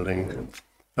on the building?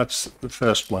 That's the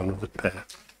first one of the pair.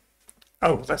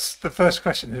 Oh, that's the first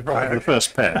question, right? The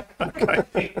first pair.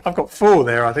 Okay, I've got 4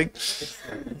 there, I think.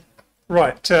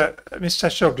 Right, Ms.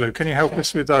 Chastoglu, can you help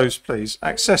us with those, please?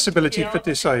 Accessibility for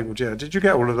disabled, yeah. Did you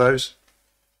get all of those?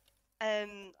 I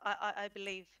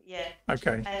believe, yeah.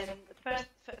 Okay.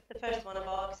 The first one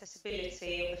about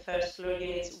accessibility of the first floor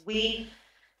units,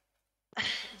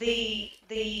 the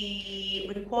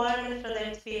requirement for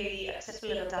them to be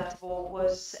accessible and adaptable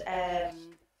was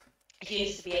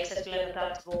units to be accessible and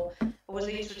adaptable was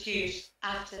introduced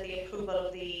after the approval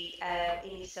of the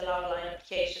initial outline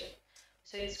application.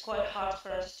 So it's quite hard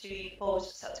for us to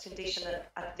impose such condition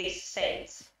at this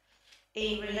stage.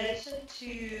 In relation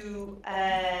to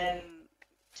adequate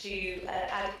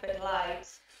light,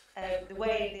 the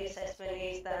way the assessment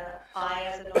is that I,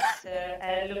 as an officer,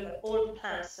 look at all the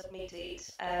plans submitted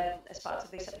as part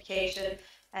of this application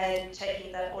and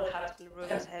checking that all habitable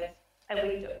rooms have a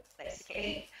window,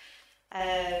 basically,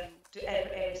 to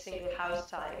every single house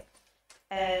type.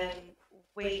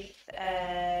 with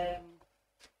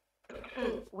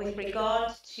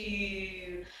regard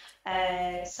to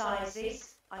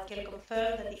sizes, I can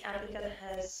confirm that the applicant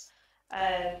has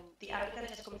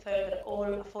confirmed that all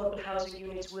affordable housing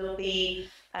units will be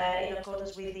in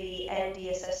accordance with the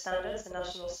NDSS standards, the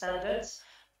national standards,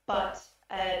 but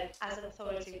as an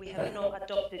authority we have not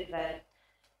adopted them.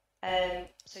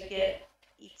 So yeah,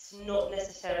 it's not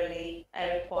necessarily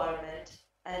a requirement,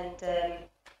 and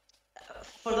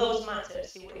for those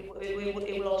matters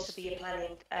it will also be a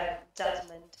planning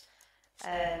judgment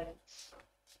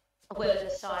whether the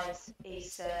size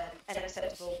is an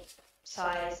acceptable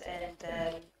size, and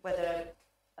whether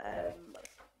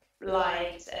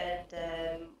light and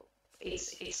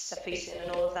it's sufficient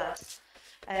and all of that.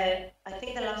 I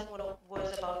think the last one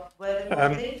was about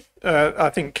weatherboarding. I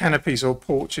think canopies or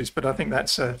porches, but I think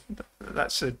that's a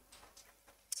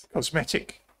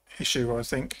cosmetic issue. I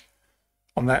think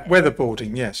on that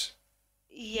weatherboarding, yes.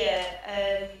 Yeah,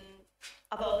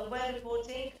 about the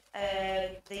weatherboarding,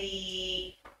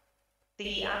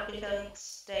 the applicant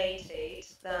stated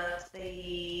that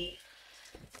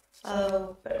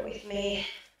bear with me.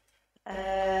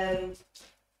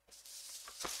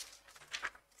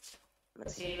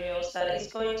 Materials that is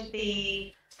going to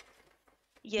be,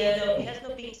 yeah, no, it has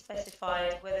not been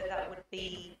specified whether that would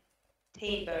be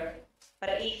timber,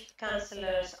 but if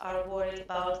councillors are worried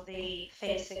about the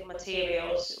fencing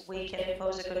materials, we can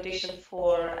impose a condition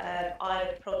for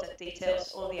either product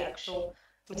details or the actual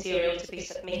material to be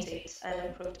submitted and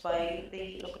approved by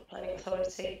the local planning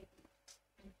authority.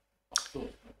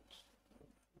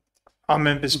 Are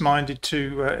members minded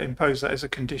to impose that as a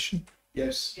condition?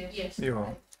 Yes. Yes. You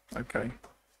are. Okay.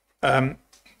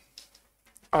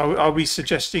 Are we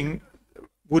suggesting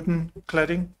wooden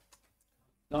cladding?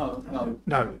 No.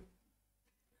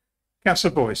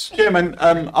 Councillor Boyce. Chairman,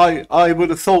 I would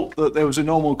have thought that there was a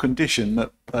normal condition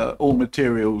that all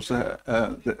materials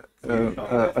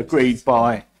agreed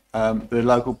by the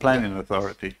local planning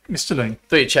authority. Mr. Lee.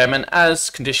 Through you, Chairman, as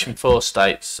condition 4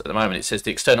 states at the moment, it says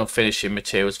the external finishing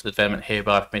materials for the development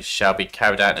hereby permitted shall be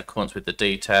carried out in accordance with the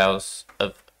details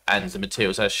of and the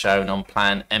materials as shown on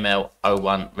plan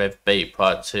ML01 Rev B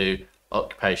prior to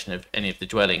occupation of any of the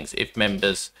dwellings. If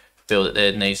members feel that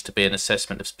there needs to be an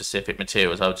assessment of specific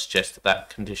materials, I would suggest that that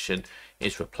condition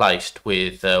is replaced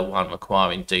with one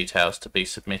requiring details to be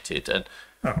submitted. And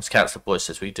as Councillor Boyce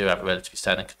says, we do have a relatively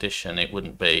standard condition. It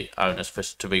wouldn't be onerous for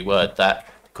us to reword that.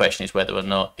 The question is whether or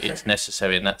not it's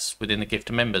necessary, and that's within the gift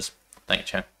of members. Thank you,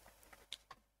 Chair.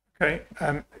 Okay.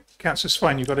 Councillor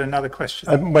Swain, you've got another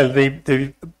question. Well,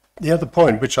 the other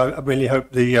point, which I really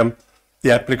hope the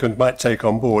applicant might take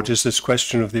on board, is this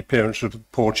question of the appearance of the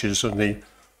porches and the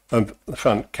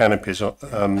front canopies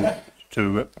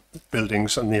to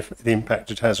buildings and the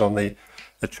impact it has on the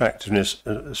attractiveness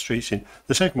of the street scene.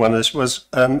 The second one was,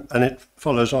 and it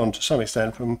follows on to some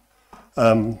extent from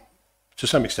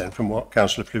what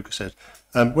Councillor Fluker said.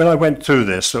 When I went through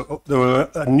this, there were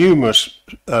numerous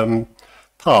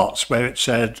parts where it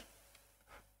said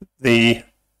the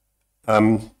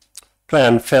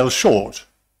plan fell short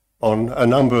on a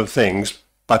number of things,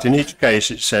 but in each case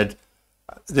it said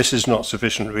this is not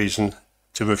sufficient reason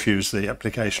to refuse the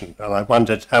application. And I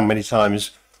wondered how many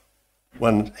times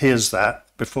one hears that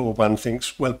before one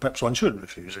thinks, well, perhaps one should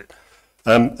refuse it.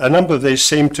 A number of these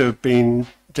seem to have been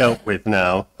dealt with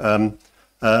now,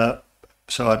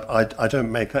 so I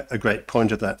don't make a great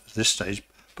point of that at this stage,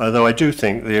 but although I do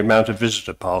think the amount of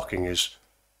visitor parking is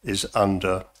going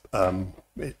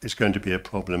to be a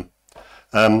problem.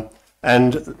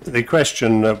 And the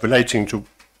question relating to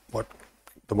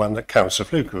the one that Councillor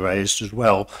Fluker raised as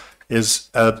well is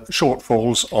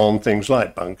shortfalls on things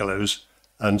like bungalows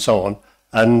and so on,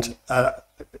 and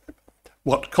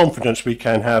what confidence we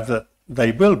can have that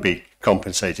they will be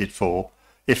compensated for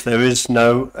if there is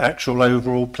no actual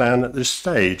overall plan at this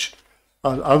stage.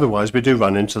 Otherwise, we do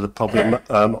run into the problem,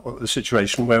 the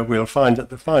situation where we'll find at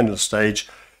the final stage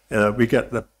we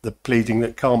get the pleading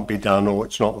that can't be done or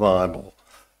it's not viable.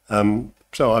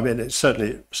 So, I mean, it's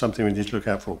certainly something we need to look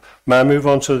out for. May I move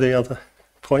on to the other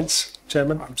points,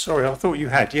 Chairman? I'm sorry, I thought you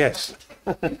had, yes.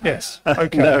 Yes,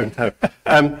 okay. No.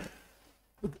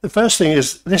 The first thing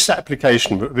is this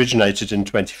application originated in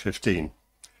 2015,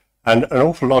 and an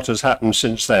awful lot has happened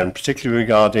since then, particularly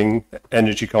regarding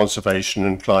energy conservation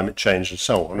and climate change and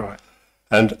so on. Right.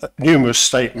 And numerous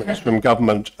statements from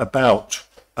government about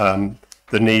the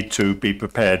need to be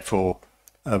prepared for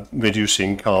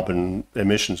reducing carbon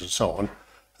emissions and so on.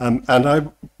 And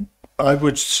I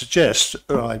would suggest,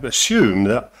 or I assume,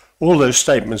 that all those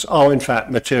statements are in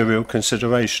fact material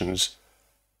considerations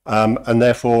and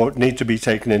therefore need to be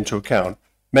taken into account.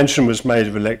 mention was made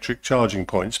of electric charging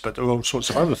points, but there are all sorts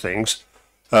of other things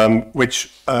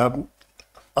which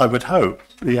I would hope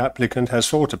the applicant has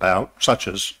thought about, such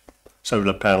as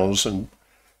solar panels and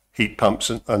heat pumps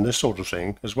and this sort of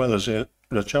thing, as well as the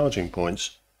charging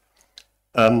points.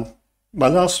 My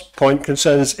last point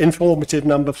concerns informative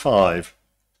number 5.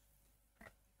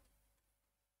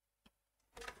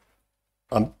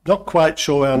 I'm not quite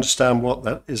sure I understand what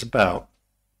that is about.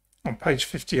 On page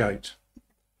 58.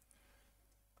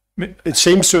 It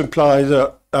seems to imply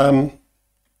that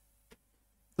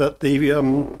that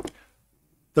the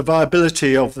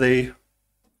viability of the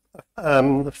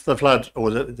flood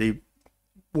or the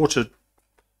water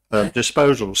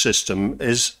disposal system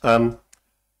is beyond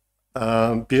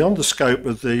the scope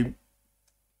of the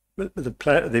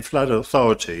flood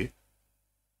authority,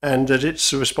 and that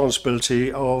it's the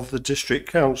responsibility of the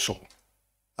district council.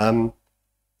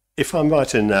 If I'm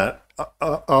right in that,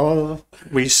 are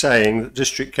we saying that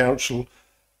district council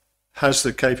has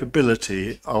the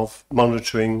capability of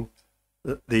monitoring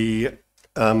the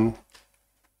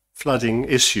flooding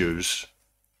issues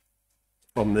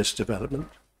from this development?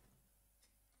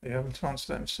 You haven't to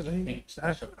answer that, Mr. Lee.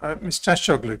 Ms.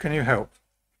 Tashoglu, can you help?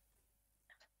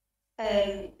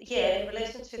 Yeah, in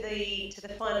relation to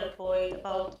the final point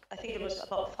about, I think it was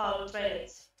about foul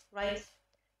drainage, right?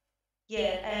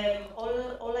 Yeah,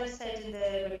 all I said in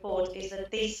the report is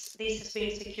that this has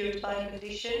been secured by a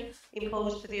condition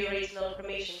imposed to the original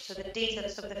permission. So the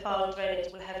details of the foul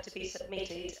drainage will have to be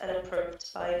submitted and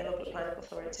approved by the local planning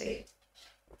authority.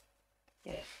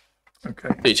 Yeah. Okay.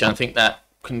 Teacher, I think that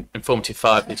informative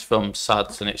 5 is from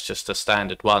SUDS, and it's just a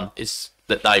standard one is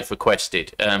that they've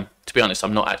requested. To be honest,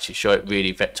 I'm not actually sure it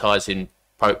really ties in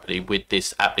appropriately with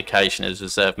this application as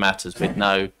reserved matters with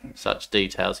no such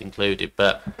details included,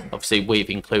 but obviously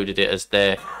we've included it as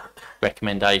their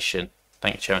recommendation.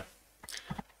 Thank you, Chairman.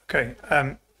 Okay,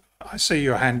 I see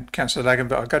your hand, Councillor Lagan,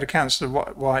 but I'll go to Councillor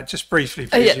White just briefly.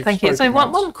 Please. Yeah, thank you. So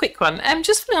one quick one.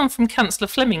 Just following on from Councillor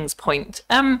Fleming's point,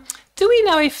 do we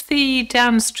know if the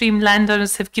downstream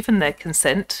landowners have given their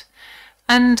consent?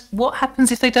 And what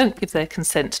happens if they don't give their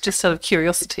consent, just out of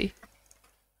curiosity?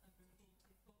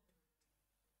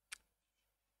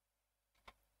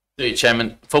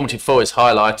 Chairman, informative 4 is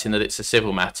highlighting that it's a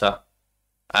civil matter,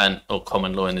 or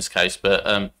common law in this case, but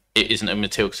it isn't a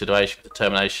material consideration for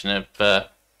determination of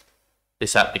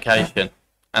this application.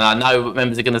 And I know what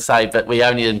members are going to say, but we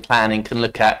only in planning can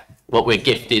look at what we're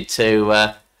gifted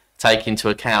to take into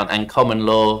account, and common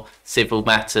law, civil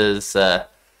matters,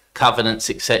 covenants,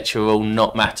 etc., are all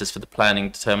not matters for the planning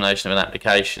determination of an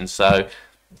application. So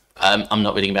I'm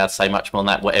not really going to be able to say much more on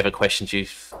that, whatever questions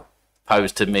you've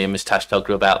posed to me and Ms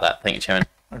Tashoglu about that. Thank you, Chairman.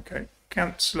 Okay,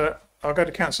 Councillor, I'll go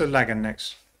to Councillor Lagan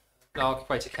next. No, I'll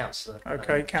wait to Councillor.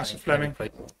 Okay, Councillor Fleming.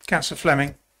 Councillor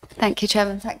Fleming. Thank you,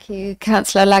 Chairman. Thank you,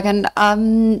 Councillor Lagan.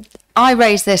 I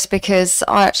raised this because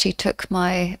I actually took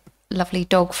my lovely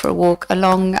dog for a walk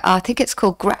along, I think it's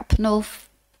called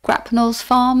Grapnell's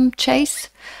Farm Chase.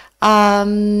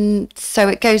 So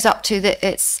it goes up to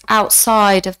it's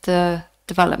outside of the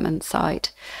development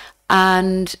site,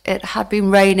 and it had been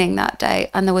raining that day,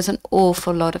 and there was an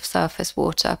awful lot of surface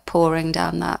water pouring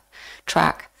down that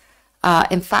track.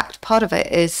 In fact, part of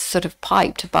it is sort of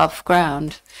piped above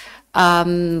ground,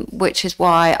 which is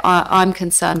why I'm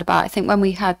concerned about. I think when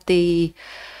we had the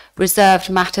reserved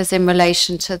matters in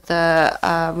relation to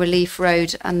the relief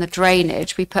road and the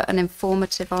drainage, we put an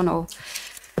informative on, or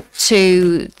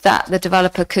to that the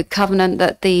developer could covenant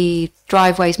that the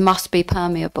driveways must be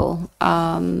permeable,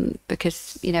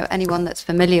 because anyone that's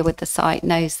familiar with the site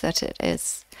knows that it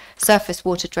is surface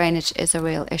water drainage is a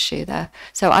real issue there.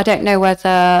 So I don't know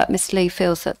whether Ms Lee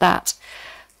feels that that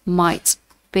might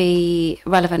be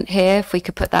relevant here, if we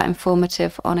could put that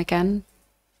informative on again.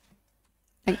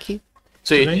 Thank you.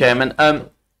 So, Chairman,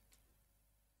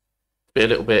 be a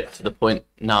little bit to the point.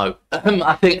 No,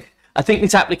 I think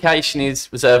this application is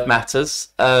reserved matters.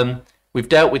 We've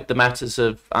dealt with the matters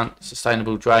of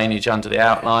unsustainable drainage under the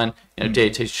outline.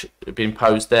 DOT should have been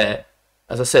imposed there.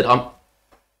 As I said,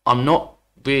 I'm not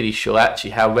really sure actually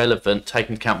how relevant,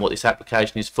 taking into account what this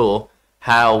application is for,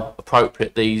 how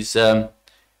appropriate these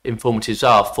informatives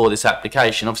are for this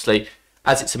application. Obviously,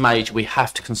 as it's a major, we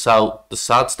have to consult the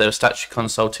SUDS. They're a statutory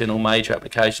consult in all major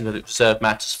applications, whether it's reserved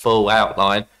matters, full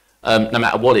outline, no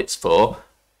matter what it's for.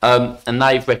 And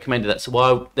they've recommended that,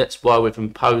 so that's why we've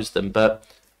imposed them. But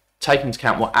taking into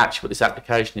account what this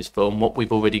application is for, and what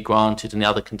we've already granted, and the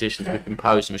other conditions we've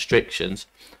imposed and restrictions,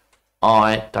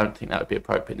 I don't think that would be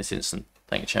appropriate in this instance.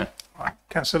 Thank you, Chair. Right.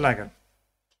 Councillor Lagan.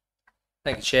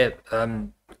 Thank you, Chair.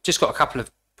 Just got a couple of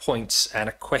points and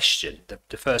a question.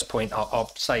 The first point,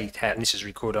 I'll say, and this is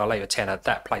recorded, I'll leave a tenner,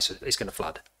 that place is going to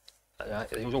flood.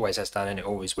 It always has done and it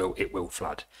always will. It will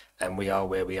flood, and we are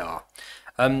where we are.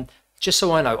 Just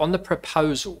so I know, on the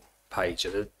proposal page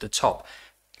at the top,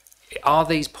 are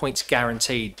these points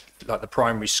guaranteed, like the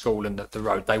primary school and the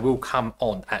road? They will come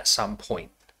on at some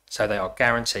point, so they are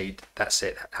guaranteed. That's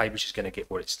it. Heybridge is going to get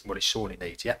what it surely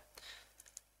needs. Yeah.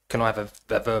 Can I have a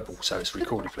verbal so it's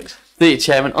recorded, please? The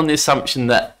Chairman, on the assumption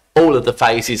that all of the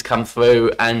phases come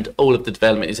through and all of the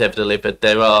development is ever delivered,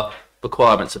 there are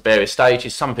requirements at various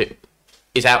stages. Some of it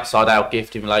is outside our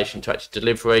gift in relation to actual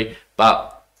delivery,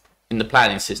 but in the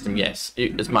planning system, yes,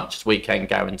 as much as we can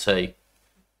guarantee,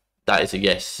 that is a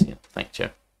yes. Yeah, thank you,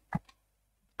 Chair.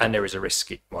 And there is a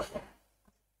risk it might not.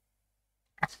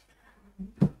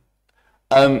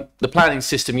 The planning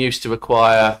system used to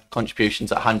require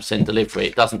contributions at 100% delivery.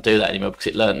 It doesn't do that anymore because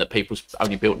it learned that people's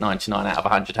only built 99 out of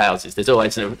 100 houses. There's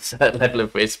always a certain level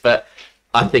of risk, but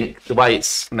I think the way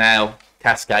it's now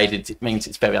cascaded, it means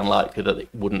it's very unlikely that it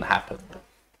wouldn't happen.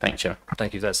 Thank you.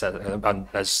 Thank you. That's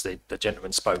as the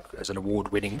gentleman spoke, as an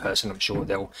award-winning person, I'm sure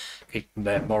they'll keep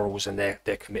their morals and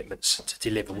their commitments to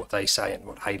deliver what they say and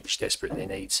what Heybridge desperately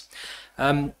needs.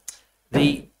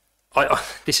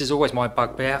 This is always my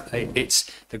bugbear.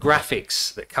 It's the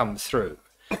graphics that come through,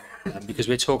 because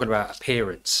we're talking about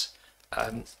appearance.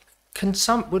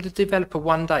 Would a developer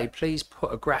one day please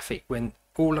put a graphic when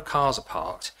all the cars are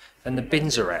parked and the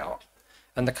bins are out?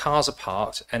 And the cars are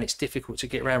parked and it's difficult to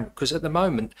get around, because at the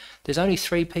moment there's only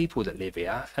 3 people that live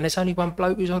here and there's only one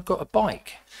bloke who's got a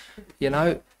bike, you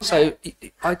know. So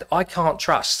I can't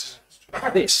trust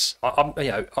this. I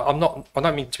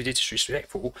don't mean to be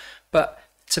disrespectful, but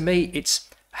to me it's,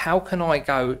 how can I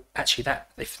go, actually, that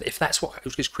if that's what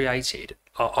was created,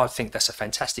 I think that's a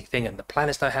fantastic thing, and the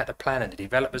planners know how to plan and the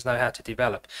developers know how to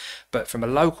develop. But from a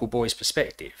local boy's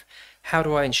perspective, how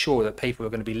do I ensure that people are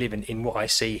going to be living in what I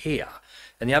see here?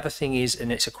 And the other thing is,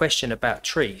 and it's a question about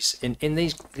trees, in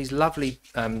these lovely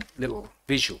little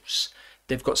visuals,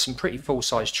 they've got some pretty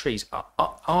full-size trees.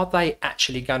 Are they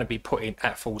actually going to be put in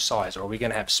at full size, or are we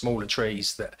going to have smaller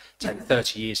trees that take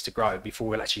 30 years to grow before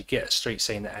we'll actually get a street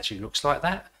scene that actually looks like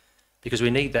that? Because we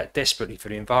need that desperately for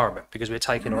the environment, because we're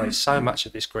taking away so much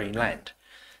of this green land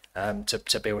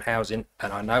to build housing.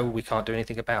 And I know we can't do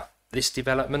anything about this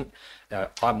development.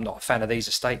 I'm not a fan of these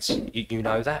estates. You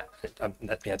know that.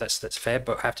 That's fair,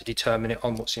 but I have to determine it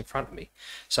on what's in front of me.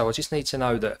 So I just need to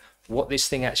know that what this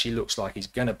thing actually looks like is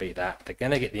going to be that. They're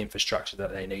going to get the infrastructure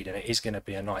that they need, and it is going to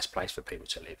be a nice place for people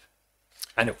to live.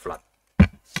 And it'll flood.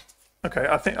 Okay,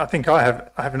 I think I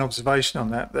have an observation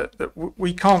on that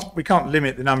we can't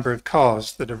limit the number of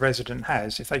cars that a resident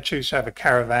has if they choose to have a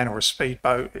caravan or a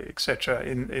speedboat, etc.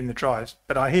 in the drives.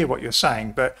 But I hear what you're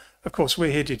saying. But of course,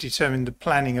 we're here to determine the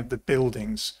planning of the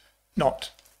buildings,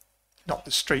 not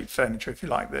the street furniture, if you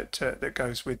like, that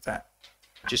goes with that.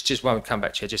 Just want to come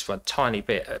back to you just for a tiny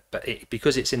bit, but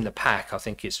because it's in the pack, I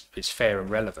think it's fair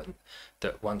and relevant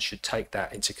that one should take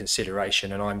that into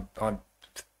consideration. And I'm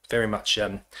very much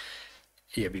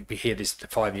we hear this, the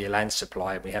 5-year land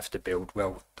supply, and we have to build.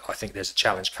 Well, I think there's a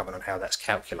challenge coming on how that's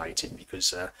calculated,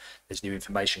 because there's new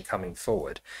information coming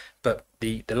forward. But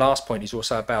the last point is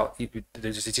also about,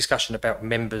 there's a discussion about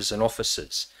members and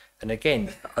officers. And again,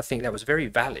 I think that was very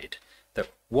valid, that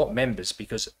what members,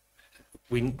 because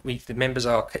the members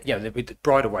are, with the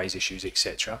bridleways issues,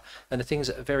 etc., and the things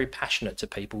that are very passionate to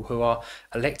people who are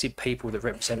elected people that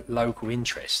represent local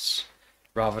interests,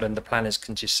 rather than the planners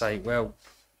can just say, well,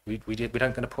 we don't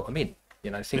going to put them in.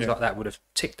 Things like that would have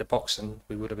ticked the box, and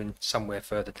we would have been somewhere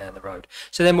further down the road.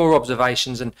 So they're more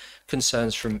observations and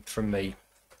concerns from me,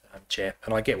 Chair,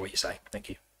 and I get what you say. Thank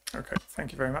you. Okay,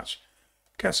 thank you very much.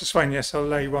 Councillor Swain, yes, I'll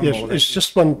lay one more. It's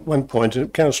just one point,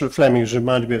 and Councillor Fleming has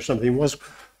reminded me of something he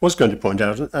was going to point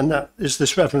out, and that is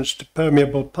this reference to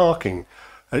permeable parking.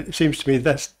 It seems to me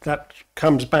that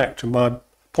comes back to my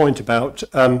point about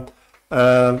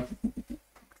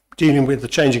dealing with the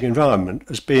changing environment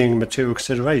as being a material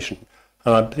consideration.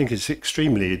 And I think it's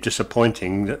extremely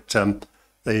disappointing that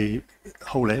the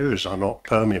whole areas are not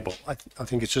permeable. I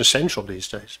think it's essential these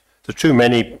days. There are too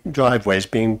many driveways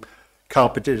being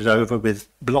carpeted over with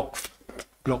block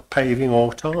paving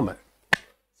or tarmac.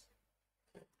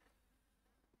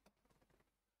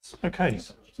 Okay,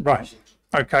 right.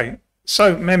 Okay,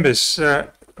 so members,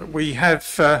 we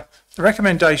have the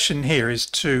recommendation here is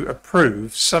to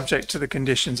approve, subject to the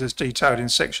conditions as detailed in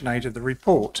section 8 of the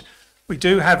report. We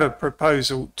do have a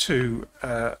proposal to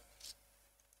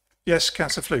yes,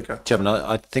 Councillor Fluker. Chairman,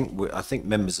 I think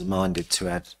members are minded to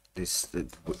add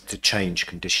to change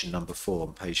condition number 4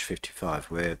 on page 55,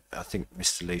 where I think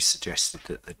Mr. Lee suggested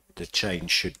that the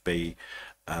change should be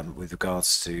with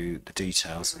regards to the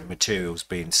details and the materials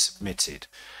being submitted.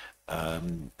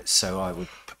 So I would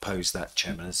propose that,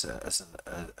 Chairman, as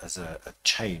a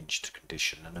changed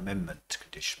condition, an amendment to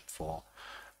condition 4,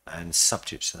 and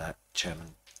subject to that,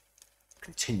 Chairman,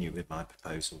 continue with my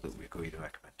proposal that we agree the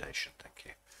recommendation. Thank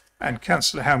you. And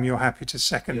Councillor Helm, you're happy to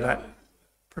second that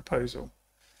proposal?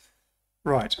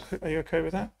 Right. Are you okay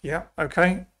with that? Yeah.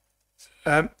 Okay.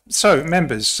 So,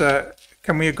 members,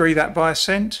 can we agree that by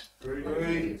assent?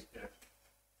 Agreed.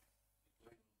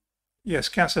 Yes,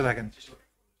 Councillor Lagan.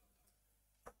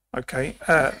 Okay.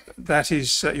 That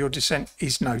is your dissent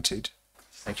is noted.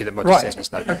 Thank you. My Right. dissent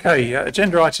is noted. Okay.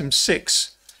 Agenda item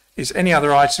 6 is any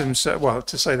other items. Well,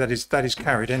 to say that is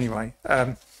carried anyway.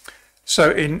 So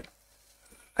in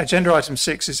agenda item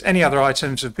 6 is any other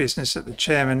items of business that the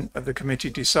chairman of the committee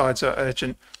decides are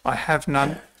urgent. I have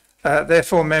none.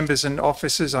 Therefore, members and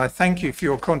officers, I thank you for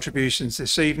your contributions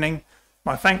this evening.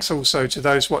 My thanks also to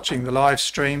those watching the live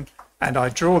stream, and I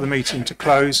draw the meeting to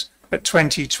close at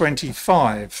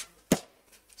 20:25.